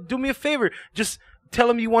know what? Do me a favor. Just tell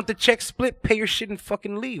them you want the check split, pay your shit, and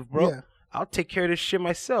fucking leave, bro. Yeah. I'll take care of this shit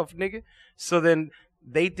myself, nigga. So then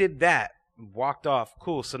they did that, walked off.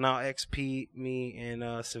 Cool. So now XP, me,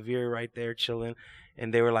 and Severe right there chilling.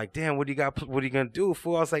 And they were like, damn, what do you got? What are you going to do,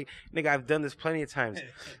 fool? I was like, nigga, I've done this plenty of times.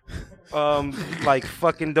 Like,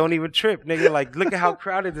 fucking don't even trip, nigga. Like, look at how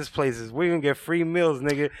crowded this place is. We're going to get free meals,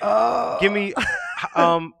 nigga. Give me,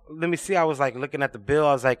 let me see. I was like looking at the bill.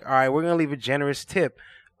 I was like, all right, we're going to leave a generous tip.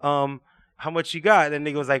 How how much you got? And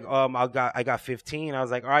the nigga was like, I got 15. I was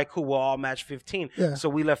like, all right, cool. We'll all match 15. Yeah. So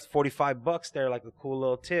we left $45 there, like a cool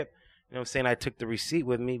little tip. You know what I'm saying? I took the receipt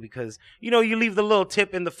with me because, you know, you leave the little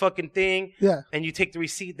tip in the fucking thing. Yeah. And you take the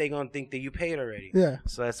receipt, they going to think that you paid already. Yeah.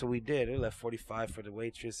 So that's what we did. We left 45 for the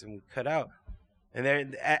waitress and we cut out. And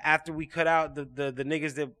then after we cut out, the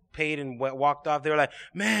niggas that paid and walked off, they were like,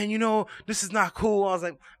 man, you know, this is not cool. I was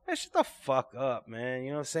like, man, shut the fuck up, man. You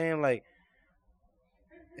know what I'm saying? Like,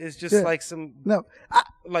 it's just like some... No.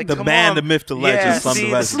 Like the band, the myth, the legend, Slum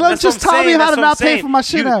The Resident. Slum just taught me how to not pay for my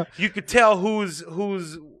shit out. You could tell who's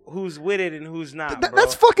with it and who's not.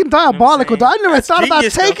 That's fucking diabolical. You know I never thought about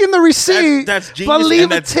taking the receipt. That's genius, but leave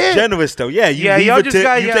and that's generous though. Yeah, you leave a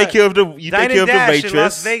tip. You take care of the waitress. In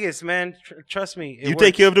Las Vegas, man. Trust me. You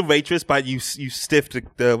take care of the waitress, but you stiff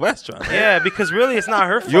the restaurant. Yeah, because really, it's not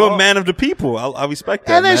her fault. You're a man of the people. I respect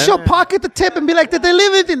that. And then man. she'll pocket the tip and be like, "Did they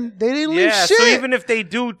leave it?" And they didn't leave shit. So even if they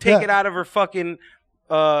do take it out of her fucking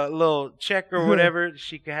little check or whatever,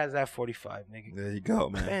 she has that 45, nigga. There you go,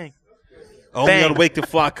 man. Bang. Only on Wake the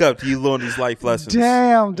Flock Up do you learn these life lessons.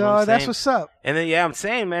 Damn, dog. That's what's up. And then, I'm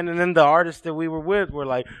saying, man, and then the artists that we were with were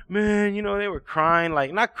like, man, you know, they were crying,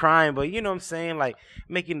 like, not crying, but you know what I'm saying, like,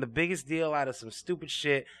 making the biggest deal out of some stupid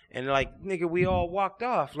shit. And like, nigga, we all walked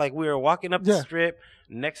off. Like, we were walking up the strip.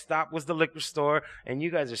 Next stop was the liquor store. And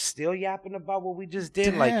you guys are still yapping about what we just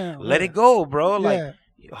did. Like, let it go, bro. Like,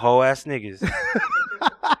 hoe ass niggas.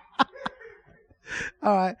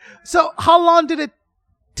 All right. So how long did it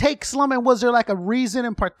take Slum, and was there like a reason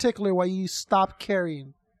in particular why you stopped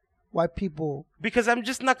carrying? Why people? Because I'm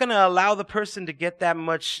just not gonna allow the person to get that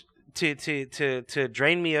much to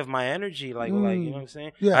drain me of my energy. Like you know what I'm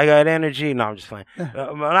saying? Yeah. I got energy. No, I'm just playing.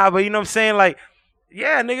 But you know what I'm saying? Like,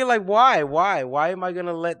 yeah, nigga, like why am I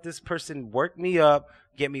gonna let this person work me up,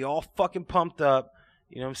 get me all fucking pumped up?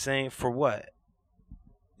 You know what I'm saying? For what?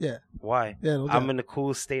 Yeah. Why? Yeah, no doubt. I'm in the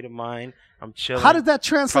cool state of mind. I'm chilling. How did that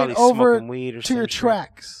translate over to your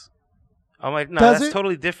tracks? I'm like, no, that's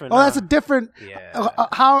totally different. Oh, that's a different. Yeah.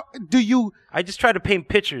 How do you? I just try to paint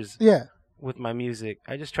pictures. Yeah. With my music,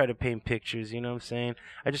 I just try to paint pictures. You know what I'm saying?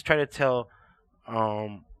 I just try to tell,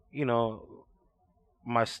 you know,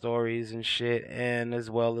 my stories and shit, and as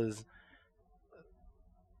well as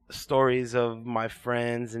stories of my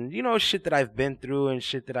friends and, you know, shit that I've been through and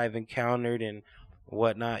shit that I've encountered and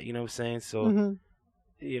whatnot. You know what I'm saying? So,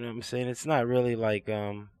 you know what I'm saying? It's not really like,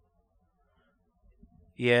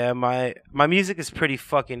 yeah, my music is pretty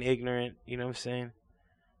fucking ignorant. You know what I'm saying?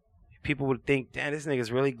 People would think, damn, this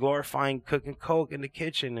nigga's really glorifying cooking coke in the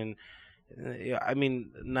kitchen. And I mean,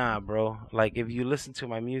 nah, bro. Like, if you listen to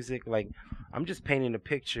my music, like, I'm just painting a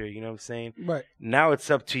picture. You know what I'm saying? Right. Now it's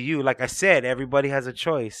up to you. Like I said, everybody has a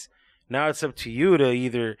choice. Now it's up to you to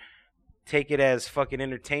either take it as fucking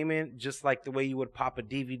entertainment, just like the way you would pop a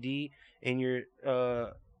DVD in your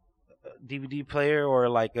DVD player, or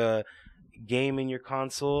like a game in your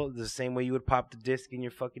console, the same way you would pop the disc in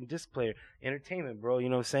your fucking disc player. Entertainment, bro. You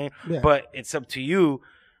know what I'm saying? Yeah. But it's up to you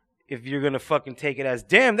if you're gonna fucking take it as,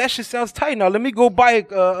 damn, that shit sounds tight. Now let me go buy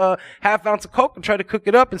a half ounce of coke and try to cook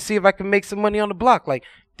it up and see if I can make some money on the block. Like,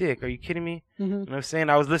 dick, are you kidding me? You know what I'm saying?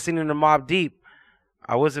 I was listening to Mobb Deep.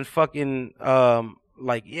 I wasn't fucking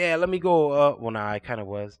like, yeah, let me go. Well, nah, I kind of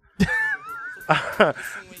was.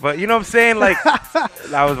 But you know what I'm saying? Like,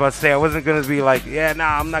 I was about to say, I wasn't going to be like, yeah,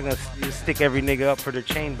 nah, I'm not going to stick every nigga up for their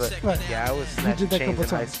chain. But yeah, I was snatching chains in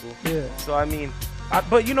high school. Yeah. So, I mean,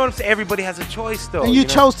 but you know what I'm saying? Everybody has a choice, though. And you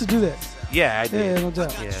chose to do that. Yeah, I did. Yeah, no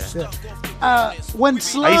doubt. Yeah. When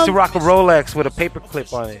Slum, I used to rock a Rolex with a paper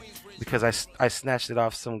clip on it because I snatched it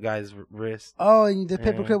off some guy's wrist. Oh, and the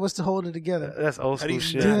paper clip was to hold it together. That's old school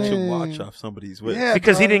shit. Snatch your watch off somebody's wrist? Yeah,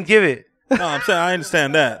 because he didn't give it. No, I'm saying I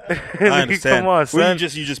understand that. I understand. Come on, son. Where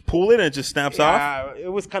you just pull it and it just snaps off? It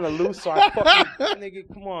was kind of loose, so I fucking, nigga,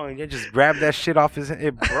 come on. You just grabbed that shit off his head.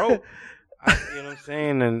 It broke. You know what I'm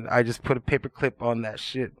saying? And I just put a paper clip on that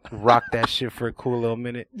shit, rocked that shit for a cool little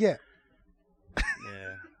minute. Yeah.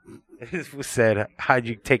 Yeah. This was said, how'd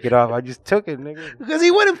you take it off? I just took it, nigga. Because he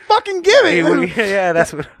wouldn't fucking give it. Yeah,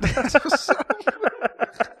 that's what.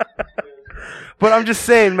 But I'm just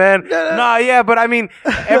saying, man. Nah, yeah, but I mean,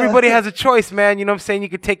 everybody has a choice, man. You know what I'm saying? You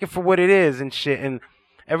can take it for what it is and shit. And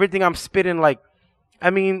everything I'm spitting, like, I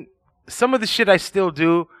mean, some of the shit I still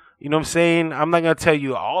do, you know what I'm saying? I'm not going to tell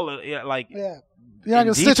you all of it, like, yeah. You're not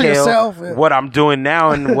going to stitch it yourself. Yeah. What I'm doing now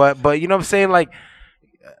and what, but you know what I'm saying? Like,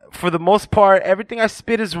 for the most part, everything I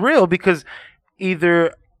spit is real because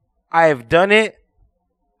either I have done it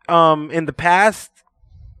in the past,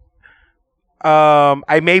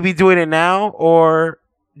 I may be doing it now, or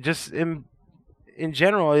just in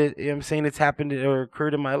general, you know what I'm saying, it's happened or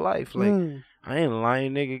occurred in my life. Like, I ain't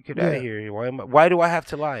lying, nigga. Get out of here. Why do I have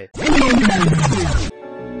to lie?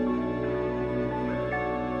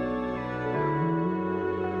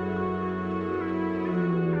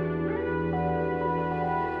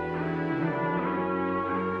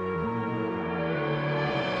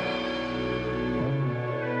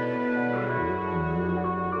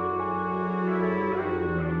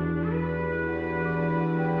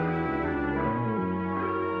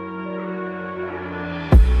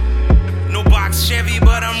 Chevy,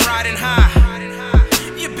 but I'm riding high.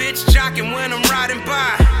 Your bitch jocking when I'm riding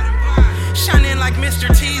by. Shining like Mr.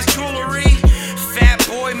 T's jewelry. Fat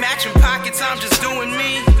boy matching pockets, I'm just doing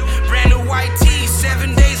me. Brand new white tee,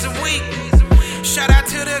 7 days a week. Shout out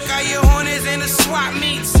to the Callejones and the swap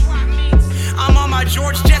meets. I'm on my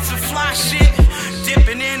George Jetson fly shit.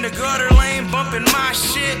 Dipping in the gutter lane, bumping my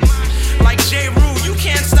shit. Like J. Rue, you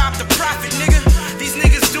can't stop the profit, nigga. These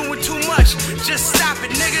niggas doing too much, just stop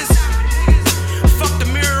it, niggas. Fuck the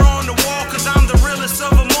mirror on the wall, cause I'm the realest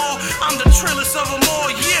of them all. I'm the trillest of them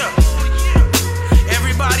all, yeah.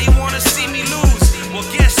 Everybody wanna see me lose. Well,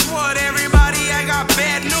 guess what, everybody, I got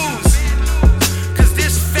bad news. Cause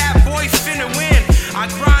this fat boy finna win. I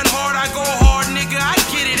grind hard, I go hard, nigga, I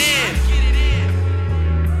get it in.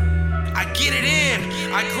 I get it in.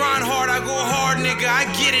 I grind hard, I go hard, nigga, I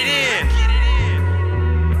get it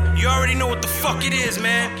in. You already know what the fuck it is,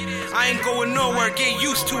 man. I ain't going nowhere, get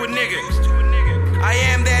used to it, nigga. I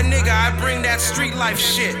am that nigga, I bring that street life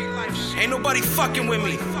shit. Ain't nobody fucking with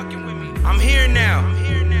me. I'm here now.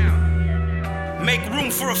 Make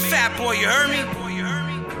room for a fat boy, you heard me?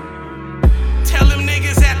 Tell them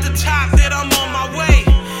niggas at the top that I'm on my way.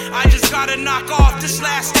 I just gotta knock off this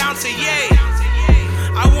last ounce of yay.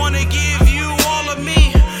 I wanna give you all of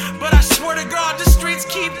me, but I swear to God the streets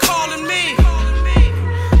keep calling me.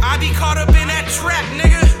 I be caught up in that trap,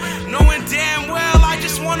 nigga, knowing damn well I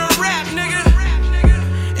just wanna rap, nigga.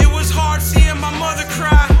 Hard seeing my mother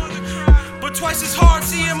cry, but twice as hard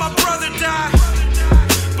seeing my brother die.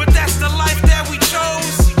 But that's the life that we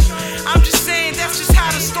chose. I'm just saying that's just how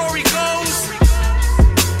the story goes.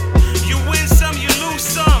 You win some, you lose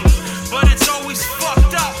some, but it's always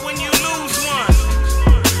fucked up when you lose one.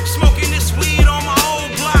 Smoking this weed on my old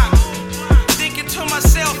block, thinking to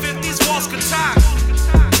myself if these walls could talk.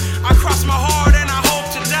 I cross my heart and I hope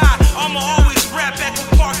to die. I'ma always rap Echo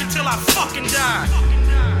Park until I fucking die.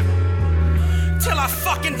 Till I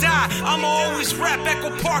fucking die. I'ma always rap Echo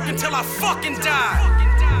Park until I fucking die.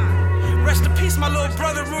 Rest in peace, my little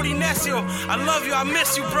brother Rudy Nesio. I love you, I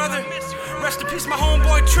miss you, brother. Rest in peace, my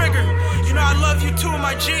homeboy Trigger. You know I love you too,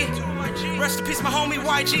 my G. Rest in peace, my homie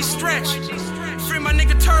YG Stretch. Free my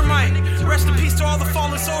nigga Termite. Rest in peace to all the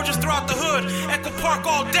fallen soldiers throughout the hood. Echo Park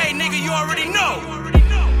all day, nigga, you already know.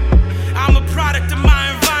 I'm a product of my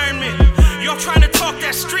environment. Y'all trying to talk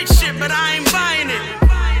that street shit, but I ain't buying it.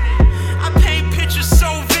 I paint pictures so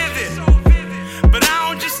vivid, but I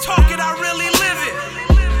don't just talk it, I really live it.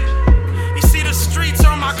 You see the streets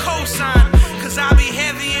are my cosign, cause I be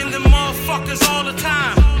heavy in the motherfuckers all the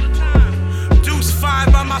time. Deuce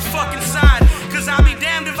 5 by my fucking side, cause I be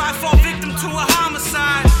damned if I fall victim to a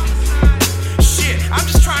homicide. Shit, I'm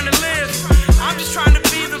just trying to live. I'm just trying to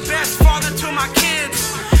be the best father to my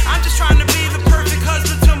kids. I'm just trying to be the perfect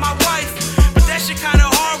husband to my wife. But that shit kinda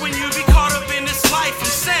hard when you be caught up in this life, I'm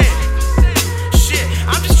saying.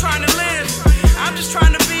 I'm just trying to live. I'm just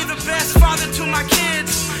trying to be the best father to my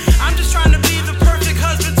kids. I'm just trying to be the perfect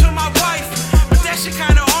husband to my wife. But that shit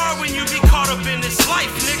kinda hard when you be caught up in this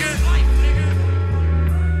life, nigga.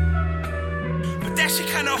 But that shit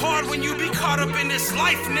kinda hard when you be caught up in this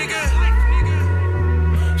life, nigga.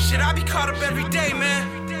 Shit, I be caught up every day, man.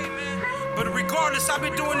 But regardless, I've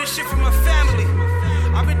been doing this shit for my family.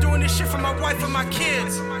 I've been doing this shit for my wife and my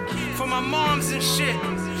kids. For my moms and shit.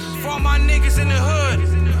 For all my niggas in the hood.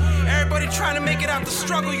 Everybody trying to make it out the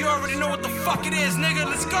struggle. You already know what the fuck it is, nigga.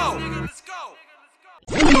 Let's go.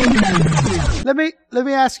 Let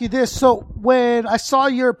me ask you this. So when I saw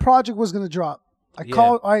your project was gonna drop, I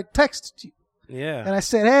texted you. Yeah. And I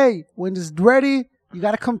said, hey, when it's ready, you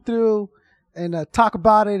gotta come through and talk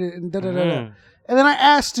about it and da-da-da-da. And then I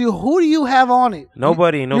asked you, who do you have on it?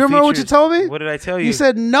 Nobody, no You remember what you told me? What did I tell you? You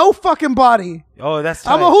said, no fucking body. Oh, that's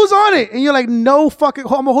tight. I'm like, who's on it? And you're like, no fucking,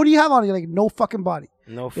 who do you have on it? You're like, no fucking body.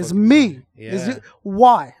 No fucking It's me. body. Yeah.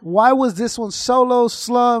 Why? Why was this one solo,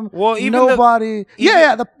 Slum, well, even nobody?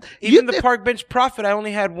 Even the Park Bench Prophet, I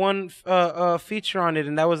only had one feature on it,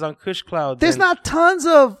 and that was on Kush Clouds. There's not tons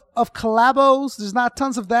of collabos. There's not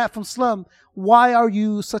tons of that from Slum. Why are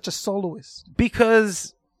you such a soloist?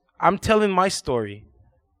 Because I'm telling my story.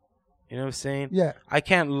 You know what I'm saying? Yeah. I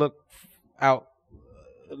can't look out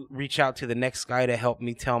reach out to the next guy to help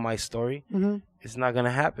me tell my story, it's not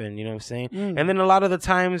gonna happen. You know what I'm saying? Mm. And then a lot of the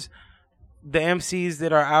times, the MCs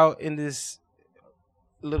that are out in this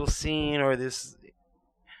little scene or this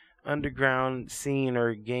underground scene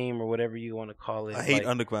or game or whatever you want to call it. I hate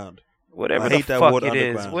underground. Whatever I the hate that fuck word it is.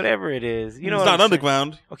 underground. Whatever it is. You know it's what not I'm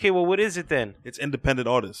underground. saying? Okay, well, what is it then? It's independent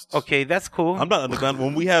artists. Okay, that's cool. I'm not underground.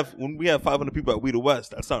 When we have 500 people at We the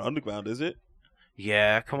West, that's not underground, is it?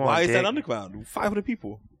 Yeah, come on. Why is Dick. that underground? 500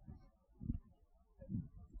 people.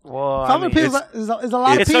 Well, 500 people is a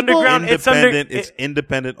lot of it's people. underground. It's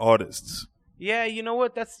independent artists. Yeah, you know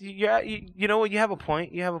what? That's you know what? You have a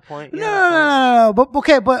point. You have a point. No. But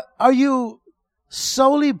okay, but are you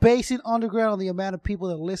solely basing underground on the amount of people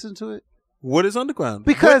that listen to it? What is underground?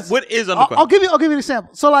 Because what is underground? I'll give you an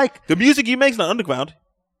example. So like the music you make is not underground.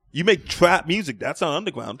 You make trap music. That's not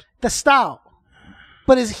underground. the style,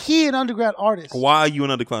 but is he an underground artist? Why are you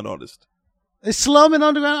an underground artist? Is Slum an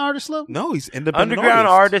underground artist? Slum? No, he's independent. Underground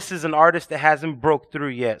artist is an artist that hasn't broke through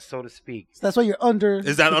yet, so to speak. So that's why you're under.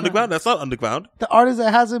 Is that underground? That's not underground. The artist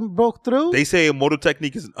that hasn't broke through. They say Motor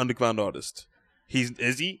Technique is an underground artist.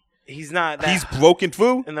 Is he? He's not. He's broken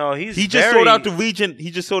through. No, he just sold out the Regent. He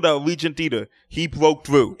just sold out Regent Theater. He broke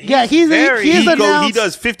through. Yeah, he's announced. He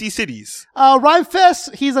does 50 cities. Rhyme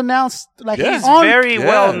Fest. He's announced he's very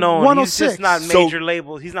well known. 106. He's just not major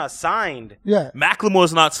label. He's not signed. Yeah,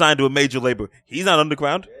 Macklemore's not signed to a major label. He's not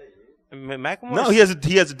underground. Macklemore. No, he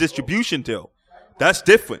has a distribution deal. That's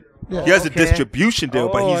different. Yeah. He has a distribution deal,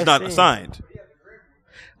 but he's not signed.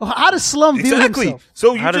 Well, how does Slum view himself?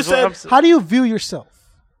 So you just said, how do you view yourself?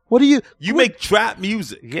 What do you? You make trap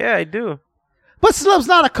music. Yeah, I do. But Slum's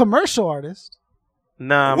not a commercial artist.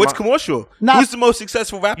 Nah. What's commercial? Who's the most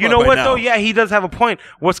successful rapper? You know what now? though? Yeah, he does have a point.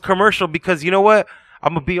 What's commercial? Because you know what?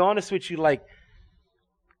 I'm gonna be honest with you. Like,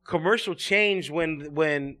 commercial changed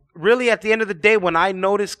when really at the end of the day, when I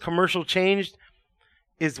noticed commercial changed,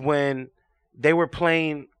 is when they were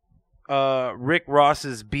playing Rick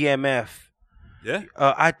Ross's BMF. Yeah.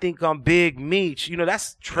 I think I'm Big Meech. You know,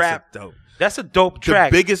 that's trap. That's dope. That's a dope track.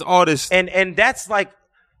 The biggest artist. And that's like,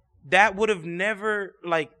 that would have never,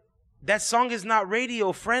 like, that song is not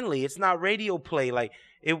radio friendly. It's not radio play. Like,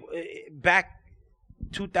 it back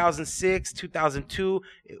 2006, 2002,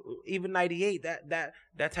 even 98, that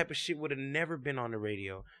type of shit would have never been on the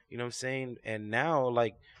radio. You know what I'm saying? And now,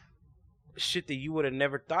 like, shit that you would have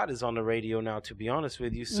never thought is on the radio now, to be honest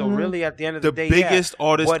with you. So really, at the end of the day, the biggest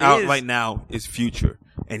artist out right now is Future,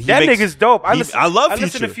 and that nigga's dope. I love Future. I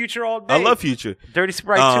listen to Future all day. I love Future. Dirty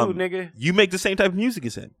Sprite too, nigga. You make the same type of music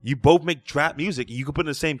as him. You both make trap music. You can put in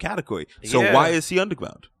the same category. So why is he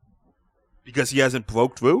underground? Because he hasn't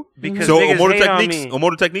broke through. Because so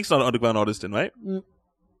Motor Technique's not an underground artist, then, right?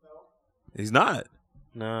 He's not.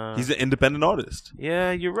 No. He's an independent artist.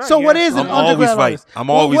 Yeah, you're right. So what is an underground artist? I'm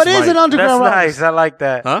always right. What is an underground artist? That's nice. I like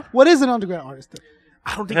that. Huh? What is an underground artist?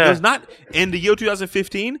 I don't think there's not. In the year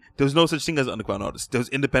 2015, there was no such thing as an underground artist. There was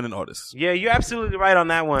independent artists. Yeah, you're absolutely right on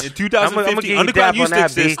that one. In 2015, underground used to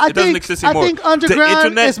exist. It doesn't exist anymore. I think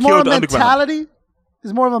underground is more of a mentality.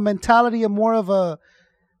 It's more of a mentality and more of a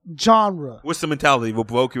genre. What's the mentality? We're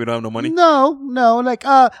broke, we don't have no money? No. Like,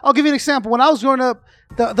 I'll give you an example. When I was growing up,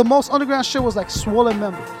 the most underground shit was like Swollen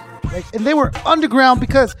Members. Like, and they were underground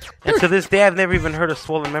because... And to this day, I've never even heard of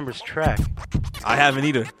Swollen Members' track. I haven't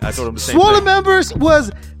either. I told them the same Swollen thing. Members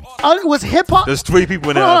was hip-hop. There's 3 people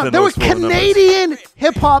in there. There were Canadian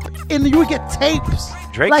hip-hop, and you would get tapes.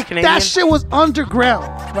 Drake's like, Canadian? that shit was underground,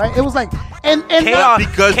 right? It was like... And Chaos,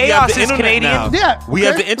 because we have the internet Canadian. now. Yeah, we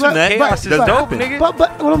have the internet. Chaos is dope, nigga. But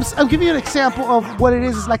what I'm giving you an example of what it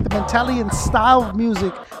is like the mentality and style of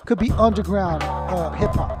music could be underground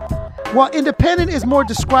hip-hop. While independent is more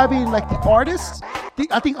describing like the artists,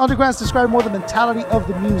 I think underground is describing more the mentality of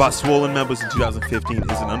the music. But Swollen Members in 2015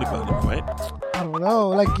 isn't underground, right? I don't know.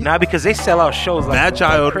 Like, nah, because they sell out shows like Mad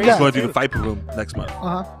Child is going to do too. the Viper Room next month.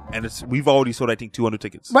 And we've already sold, I think, 200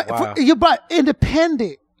 tickets. Right, wow. You brought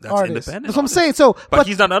independent That's artists. independent That's what I'm artists. saying. So, But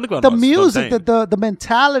he's not underground The artist, music, that's what I'm saying. the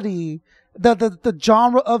mentality, the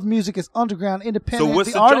genre of music is underground. Independent. So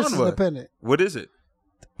what's the artist genre? is independent. What is it?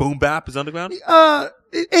 Boom bap is underground?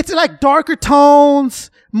 It's like darker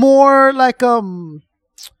tones, more like a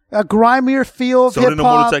grimier feel of So hip then the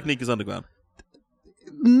Motor hop. Technique is underground.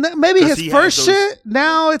 Maybe Does his he first have those- shit.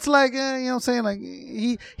 Now it's like, you know what I'm saying? Like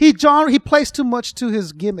he plays too much to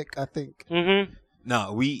his gimmick, I think. Mm-hmm.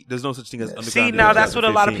 No, there's no such thing as underground. See, in now that's what a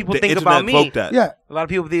lot of 2015. people The think internet about me. broke that. Yeah. A lot of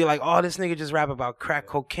people be like, "Oh, this nigga just rap about crack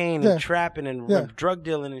cocaine and trapping and drug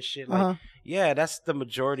dealing and shit." Like, yeah, that's the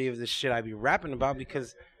majority of the shit I be rapping about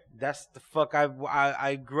because that's the fuck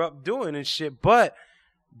I grew up doing and shit. But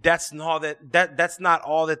that's not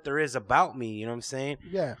all that there is about me. You know what I'm saying?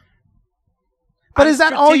 Yeah. But is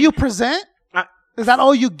that all you present? Is that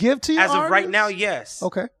all you give to your As artists? of right now, yes.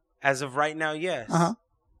 Okay. As of right now, yes. Uh-huh.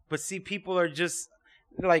 But see, people are just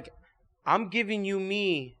like, I'm giving you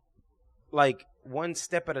me, like, one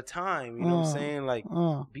step at a time. You know what I'm saying? Like,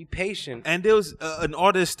 be patient. And there's an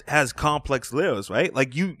artist has complex layers, right?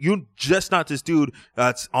 Like you're just not this dude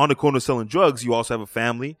that's on the corner selling drugs. You also have a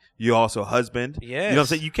family. You're also a husband. Yes. You know what I'm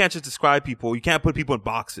saying? You can't just describe people. You can't put people in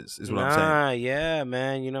boxes, is what I'm saying. Yeah,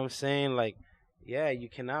 man. You know what I'm saying? Like, yeah, you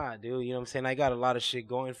cannot, dude. You know what I'm saying? I got a lot of shit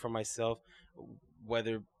going for myself,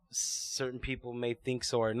 whether certain people may think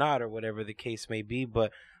so or not, or whatever the case may be.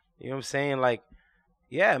 But, you know what I'm saying? Like,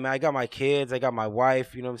 yeah, man, I got my kids, I got my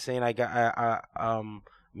wife, you know what I'm saying? I got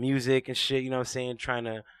music and shit, you know what I'm saying? Trying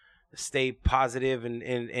to stay positive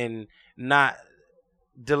and not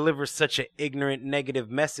deliver such an ignorant,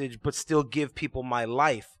 negative message, but still give people my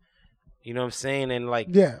life. You know what I'm saying? And like,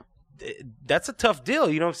 yeah, that's a tough deal.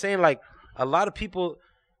 You know what I'm saying? Like, a lot of people,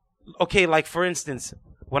 okay, like for instance,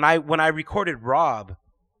 when I recorded Rob,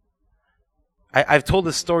 I've told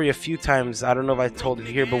this story a few times. I don't know if I told it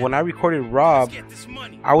here, but when I recorded Rob,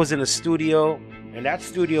 I was in a studio, and that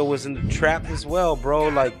studio was in the trap as well, bro.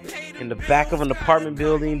 Like, in the back of an apartment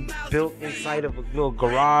building, built inside of a little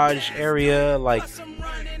garage area. Like,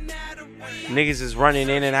 niggas is running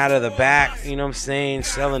in and out of the back, you know what I'm saying,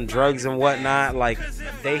 selling drugs and whatnot. Like,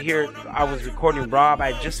 they hear I was recording Rob.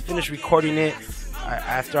 I just finished recording it.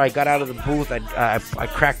 After I got out of the booth, I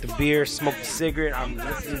cracked a beer, smoked a cigarette. I'm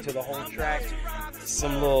listening to the whole track.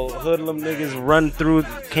 Some little hoodlum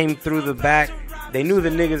niggas came through the back. They knew the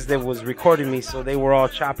niggas that was recording me, so they were all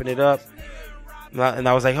chopping it up. And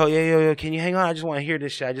I was like, oh, yo, can you hang on? I just want to hear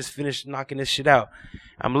this shit. I just finished knocking this shit out.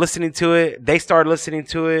 I'm listening to it. They started listening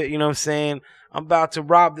to it, you know what I'm saying? I'm about to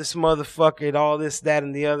rob this motherfucker and all this, that,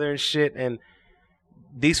 and the other and shit. And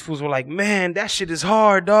these fools were like, man, that shit is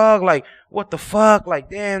hard, dog. Like, what the fuck? Like,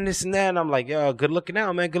 damn, this and that. And I'm like, yo, good looking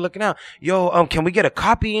out, man. Good looking out. Yo, can we get a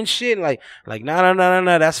copy and shit? Like,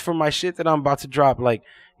 no. That's for my shit that I'm about to drop. Like,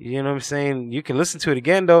 you know what I'm saying? You can listen to it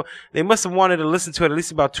again, though. They must have wanted to listen to it at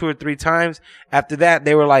least about 2 or 3 times. After that,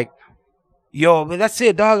 they were like, yo, man, that's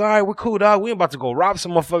it, dog. All right, we're cool, dog. We about to go rob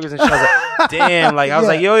some motherfuckers and shit. I was like, damn. Like, I was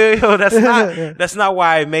like, yo, that's not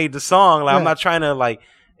why I made the song. Like, I'm not trying to, like,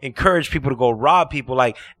 encourage people to go rob people.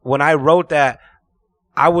 Like, when I wrote that,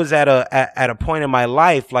 I was at a point in my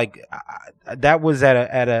life, like, I was at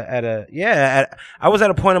a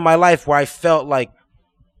point in my life where I felt like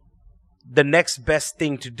the next best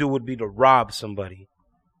thing to do would be to rob somebody.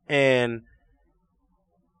 And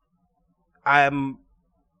I'm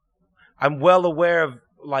well aware of,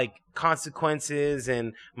 like, consequences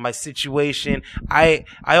and my situation. I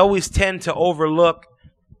always tend to overlook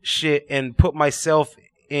shit and put myself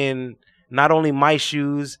in not only my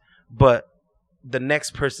shoes, but the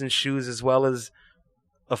next person's shoes, as well as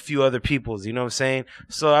a few other people's, you know what I'm saying?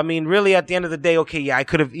 So, I mean, really, at the end of the day, okay, yeah, I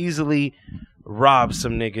could have easily robbed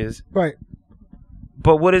some niggas. Right.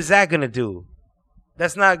 But what is that going to do?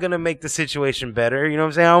 That's not going to make the situation better. You know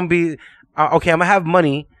what I'm saying? I'm going to have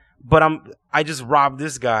money, but I just robbed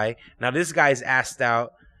this guy. Now, this guy's assed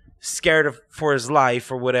out, scared for his life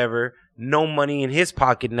or whatever. No money in his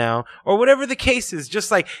pocket now, or whatever the case is.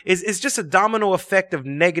 Just like, it's just a domino effect of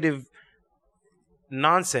negative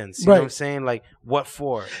nonsense. You know what I'm saying? Like, what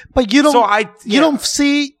for? But you don't. You don't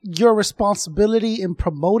see your responsibility in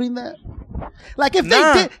promoting that. Like, if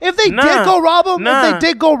they did go rob him, if they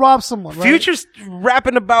did go rob someone, right? Future's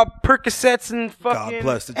rapping about Percocets and fucking. God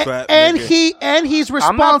bless the trap. And he's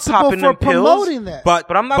responsible for promoting that.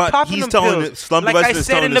 But I'm not popping he's them telling pills. it. Slum Like I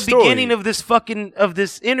said in the beginning of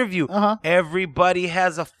this interview, everybody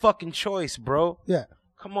has a fucking choice, bro. Yeah.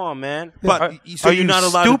 Come on, man. But are you not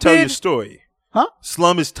allowed to tell your story? Huh?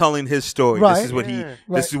 Slum is telling his story. Right. This is what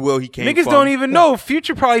this is where he came Niggas from. don't even know.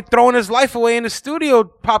 Future probably throwing his life away in the studio,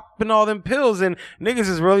 popping all them pills, and niggas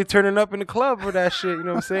is really turning up in the club for that shit. You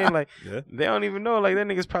know what I'm saying? Like, they don't even know. Like, that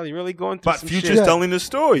nigga's probably really going through some shit. But Future's telling the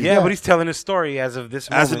story. Yeah, but he's telling his story as of this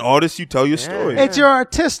moment. As an artist, you tell your story. It's your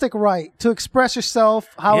artistic right to express yourself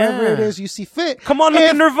however it is you see fit. Come on, look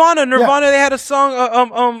at Nirvana. They had a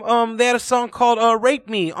song. They had a song called "Rape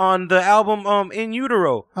Me" on the album In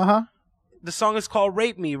Utero. The song is called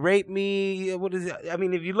Rape Me. Rape me. What is it? I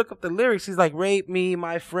mean, if you look up the lyrics, he's like, rape me,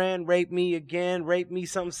 my friend, rape me again, rape me,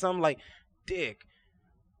 something like, dick.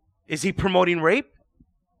 Is he promoting rape?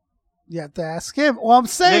 You have to ask him. Well, I'm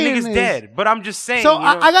saying the nigga's dead, but I'm just saying. So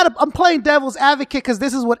I'm playing devil's advocate because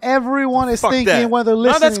this is what everyone is thinking when they're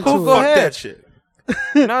listening. No, that's cool. Go ahead. That shit.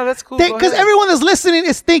 No, that's cool. Because everyone that's listening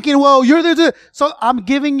is thinking, well, you're there. So I'm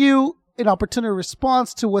giving you an opportunity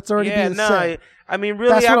response to what's already being said. I mean,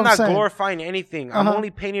 really, I'm not glorifying anything. I'm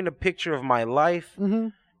only painting a picture of my life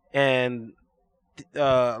and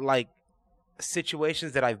like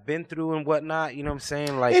situations that I've been through and whatnot. You know what I'm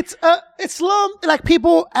saying? Like it's Slum. Like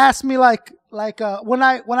people ask me like when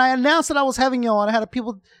I announced that I was having you on, I had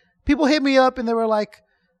people hit me up and they were like,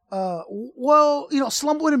 well, you know,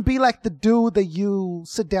 Slum wouldn't be like the dude that you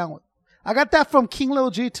sit down with. I got that from King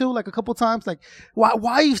Lil G too, like a couple times. Like, why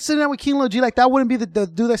are you sitting down with King Lil G? Like, that wouldn't be the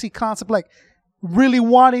dude that see concept, like, really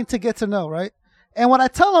wanting to get to know, right? And what I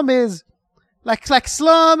tell them is, like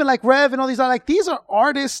Slum and like Rev and all these are like, these are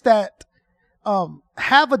artists that,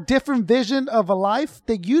 have a different vision of a life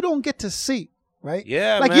that you don't get to see, right?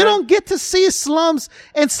 Yeah, like, man. You don't get to see Slum's,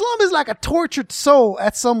 and Slum is like a tortured soul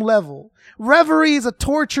at some level. Reverie is a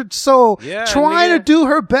tortured soul trying to do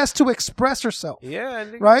her best to express herself. Yeah.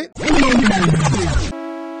 Right? Woo!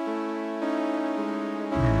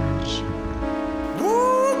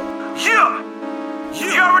 Yeah!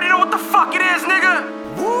 You already know what the fuck it is, nigga!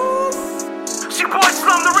 Woo! It's your boy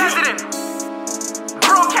Slum The Resident.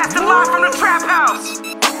 Broadcasting live from the trap house.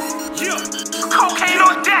 Yeah! Cocaine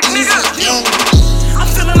on deck, nigga! I'm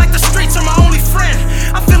feeling like the streets are my only friend.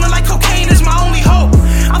 I'm feeling like cocaine is my only hope.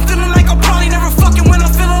 I'm feeling like I'll probably never fucking win.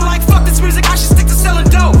 I'm feeling like fuck this music, I should stick to selling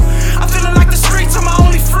dope. I'm feeling like the streets are my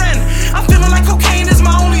only friend. I'm feeling like cocaine is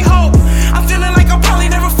my only hope. I'm feeling like I'll probably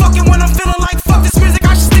never fucking win. I'm feeling like fuck this music,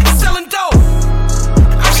 I should stick to selling dope.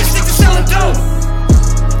 I should stick to selling dope.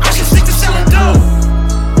 I should stick to selling dope.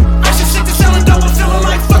 I should stick to selling dope. I'm feeling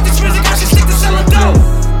like fuck this music, I should stick to selling dope.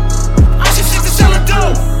 I should stick to selling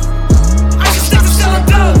dope. I should stick to selling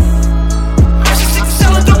dope. I should stick to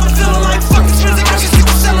selling dope. I'm feeling like fuck this music, I should stick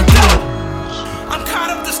to selling dope. I'm caught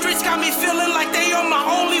up, the streets got me feeling like they are my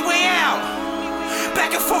only way out.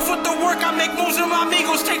 Back and forth with the work, I make moves with my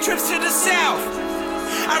amigos, take trips to the south.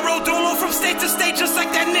 I roll dolo from state to state just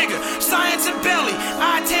like that nigga. Science and belly,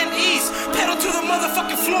 I-10 East, pedal to the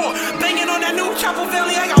motherfucking floor. Banging on that new Chapel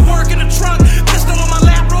Valley, I got work in the trunk. Pistol on my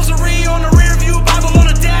lap, rosary on the rear view, Bible on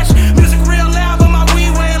the dash. Music real loud, but my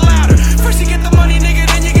weed way louder. First you get the money, nigga,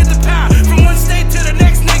 then you get the power. From one state to the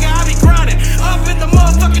next, nigga, I be grinding. Up in the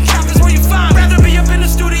motherfucking trap is where you find. Rather be up in the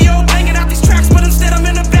studio, banging out these tracks, but instead I'm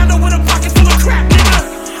in a bando with a pocket full of crap, nigga.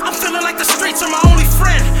 I'm feeling like the streets are my only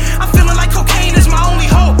friend. I'm feeling like cocaine is my only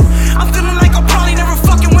hope. I'm feeling like I'll probably never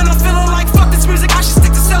fucking win. I'm feeling like fuck this music, I should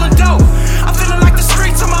stick to selling dope. I'm feeling like the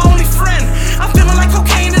streets are my only friend. I'm feeling like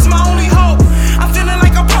cocaine is my only hope. I'm feeling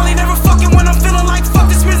like I'll probably never fucking win. I'm feeling like fuck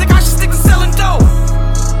this music, I should stick to selling dope.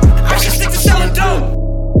 I should stick to selling dope.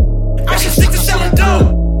 I should stick to selling dope.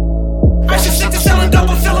 I should stick to selling dope.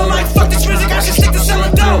 I'm feeling like fuck this music, I should stick to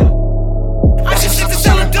selling dope. I should stick to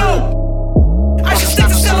selling dope. I should stick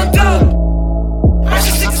to selling dope. I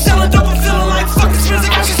should stick to selling dope. I'm feeling like fuck this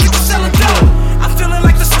music, I should stick to selling dope. I'm feeling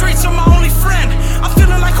like the streets are my only friend. I'm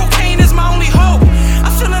feeling like cocaine is my only hope.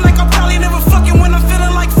 I'm feeling like I'll probably never fucking win. I'm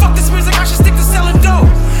feeling like fuck this music, I should stick to selling dope.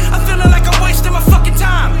 I'm feeling like I'm wasting my fucking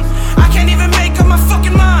time. I can't even make up my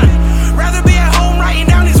fucking mind. Rather be at home writing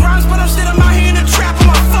down these rhymes, but instead I'm out here in the trap on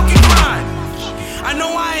my fucking grind. I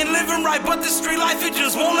know I ain't living right, but this street life, it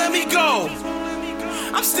just won't let me go.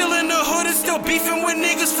 I'm still in the hood and still beefing with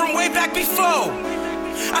niggas from way back before.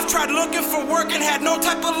 I've tried looking for work and had no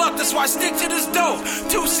type of luck, that's why I stick to this dope.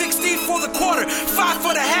 260 for the quarter, 5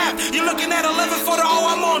 for the half. You're looking at 11 for the O.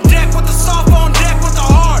 I'm on deck with the soft, on deck with the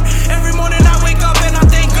hard. Every morning I wake up and I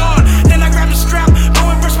thank God. Then I grab the strap, go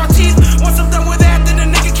and brush my teeth. Once I'm done with that, then the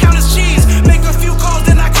nigga count his cheese. Make a few calls,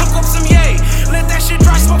 then I cook up some yay. Let that shit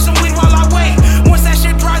dry, smoke some weed while I wait. Once that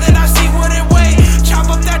shit dry, then I see what it weigh. Chop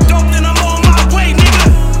up that dope, then I'm on my way,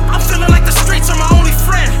 nigga. I'm feeling like the streets are my only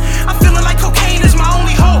friend. I'm feeling like cocaine is my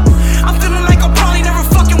only hope. I'm feeling like I'll probably never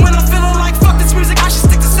fucking win. I'm feeling like fuck this music, I should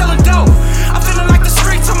stick to selling dope. I'm feeling like the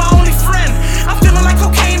streets are my only friend. I'm feeling like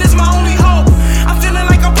cocaine is my only hope. I'm feeling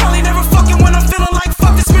like I'll probably never fucking win. I'm feeling like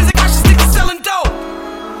fuck this music, I should stick to selling dope.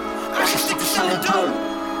 I should stick to selling dope.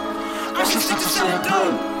 I should stick to selling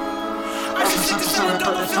dope. I should stick to selling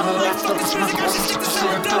dope. I'm feeling like fuck this music, I should stick to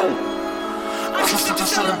selling dope. I should stick to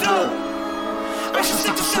selling dope. I should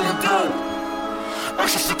stick to selling dope. I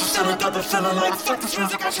should stick to selling dope. I'm feeling like fuck this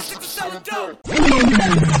music, I should stick to selling dope.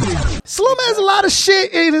 Slum has a lot of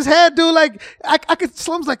shit in his head, dude. Like I could.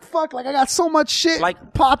 Slum's like fuck. Like I got so much shit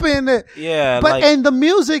like popping. Yeah, but like, and the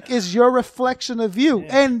music is your reflection of you.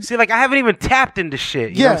 Yeah. And see, like I haven't even tapped into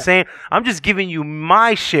shit. You know what I'm saying? I'm just giving you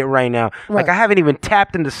my shit right now. Right. Like I haven't even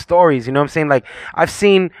tapped into stories. You know what I'm saying? Like I've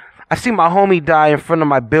seen my homie die in front of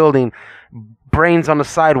my building, brains on the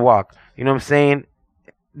sidewalk. You know what I'm saying?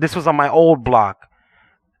 This was on my old block.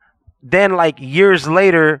 Then, like, years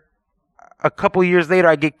later, a couple years later,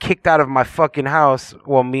 I get kicked out of my fucking house.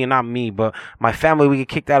 Well, not me, but my family, we get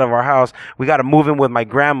kicked out of our house. We got to move in with my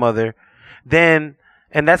grandmother. And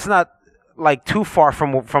that's not like too far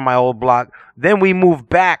from my old block. Then we move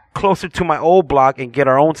back closer to my old block and get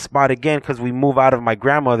our own spot again because we move out of my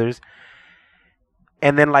grandmother's.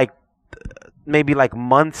 And then like maybe like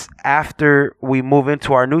months after we move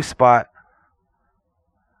into our new spot,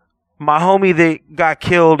 my homie that got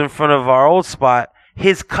killed in front of our old spot,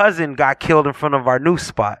 his cousin got killed in front of our new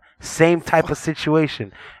spot. Same type of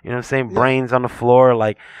situation. You know what I'm saying? Yeah. Brains on the floor.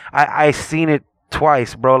 Like I seen it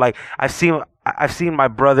twice, bro. Like I've seen my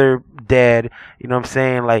brother dead. You know what I'm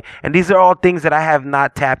saying? Like, and these are all things that I have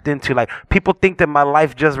not tapped into. Like people think that my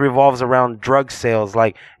life just revolves around drug sales.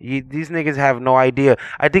 Like these niggas have no idea.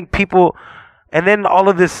 I think people, and then all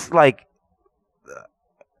of this, like,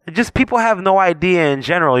 just people have no idea in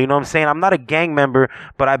general. You know what I'm saying? I'm not a gang member,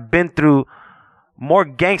 but I've been through more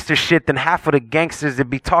gangster shit than half of the gangsters that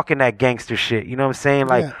be talking that gangster shit. You know what I'm saying?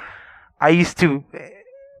 Like,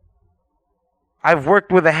 I've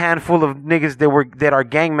worked with a handful of niggas that are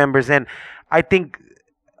gang members, and I think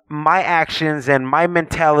my actions and my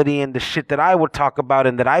mentality and the shit that I would talk about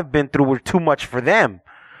and that I've been through were too much for them.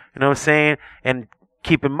 You know what I'm saying? And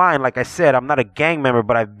keep in mind, like I said, I'm not a gang member,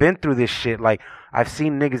 but I've been through this shit. Like, I've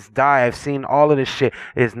seen niggas die. I've seen all of this shit.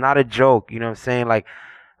 It's not a joke. You know what I'm saying? Like,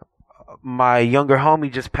 my younger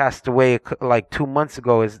homie just passed away like 2 months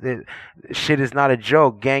ago. Shit is not a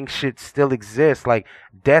joke. Gang shit still exists. Like,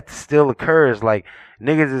 death still occurs. Like,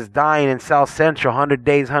 niggas is dying in South Central, 100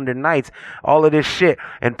 days, 100 nights, all of this shit.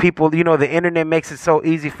 And people, you know, the internet makes it so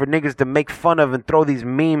easy for niggas to make fun of and throw these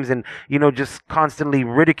memes and, you know, just constantly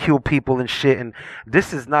ridicule people and shit. And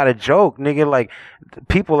this is not a joke, nigga. Like,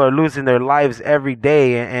 people are losing their lives every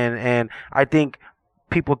day. And I think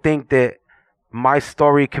people think that my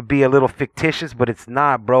story could be a little fictitious, but it's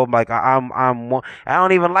not, bro. Like, I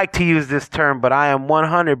don't even like to use this term, but I am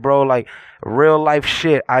 100, bro. Like, real life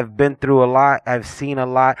shit. I've been through a lot. I've seen a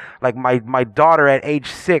lot. Like, my daughter at age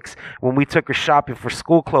 6, when we took her shopping for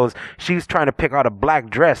school clothes, she was trying to pick out a black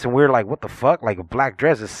dress, and we were like, what the fuck? Like, a black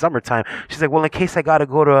dress is summertime. She's like, well, in case I gotta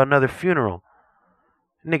go to another funeral.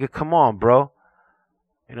 Nigga, come on, bro.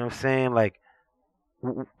 You know what I'm saying? Like,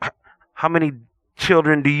 how many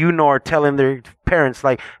children do you know are telling their parents,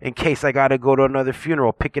 like, in case I gotta go to another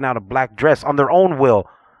funeral, picking out a black dress on their own will?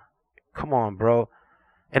 Come on, bro.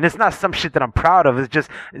 And it's not some shit that I'm proud of. It's just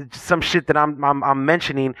some shit that I'm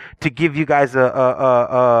mentioning to give you guys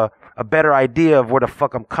a better idea of where the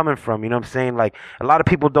fuck I'm coming from. You know what I'm saying? Like, a lot of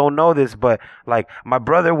people don't know this, but like, my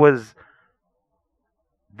brother was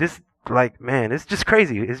this. Like, man, it's just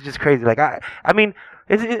crazy. It's just crazy. Like, I mean,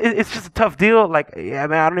 it's just a tough deal. Like, I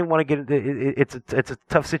mean, I don't even want to get into it. It's a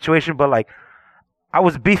tough situation, but like, I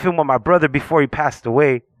was beefing with my brother before he passed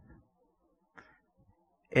away,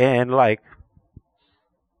 and like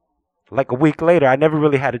a week later, I never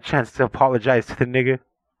really had a chance to apologize to the nigga.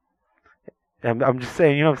 And I'm just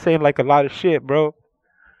saying, you know what I'm saying? Like, a lot of shit, bro.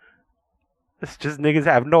 It's just niggas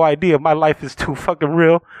have no idea. My life is too fucking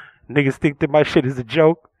real. Niggas think that my shit is a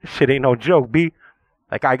joke. Shit ain't no joke, B.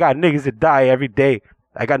 Like, I got niggas that die every day.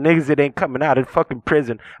 I got niggas that ain't coming out of fucking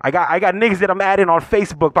prison. I got niggas that I'm adding on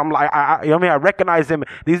Facebook. I'm like, you know what I mean? I recognize them.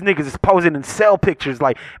 These niggas is posing in cell pictures.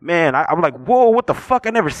 Like, man, I'm like, whoa, what the fuck? I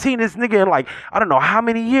never seen this nigga in like, I don't know how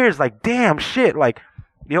many years. Like, damn shit. Like,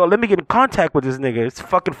 yo, let me get in contact with this nigga. It's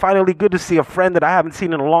fucking finally good to see a friend that I haven't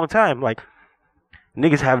seen in a long time. Like,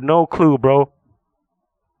 niggas have no clue, bro.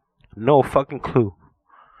 No fucking clue.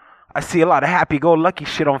 I see a lot of happy-go-lucky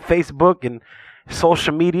shit on Facebook and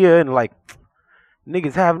social media, and like,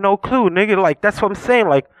 niggas have no clue, nigga. Like, that's what I'm saying.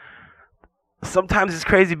 Like, sometimes it's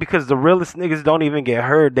crazy because the realest niggas don't even get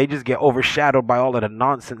heard. They just get overshadowed by all of the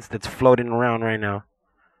nonsense that's floating around right now.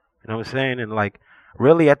 You know what I'm saying? And like,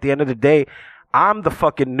 really, at the end of the day, I'm the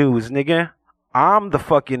fucking news, nigga. I'm the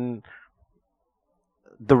fucking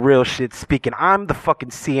the real shit speaking. I'm the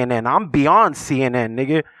fucking CNN. I'm beyond CNN,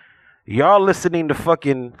 nigga. Y'all listening to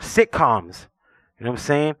fucking sitcoms. You know what I'm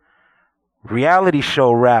saying? Reality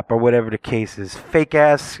show rap or whatever the case is. Fake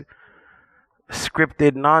ass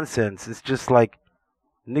scripted nonsense. It's just like,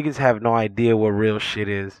 niggas have no idea what real shit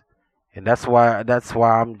is. And that's why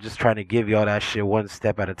I'm just trying to give y'all that shit one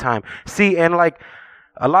step at a time. See, and like,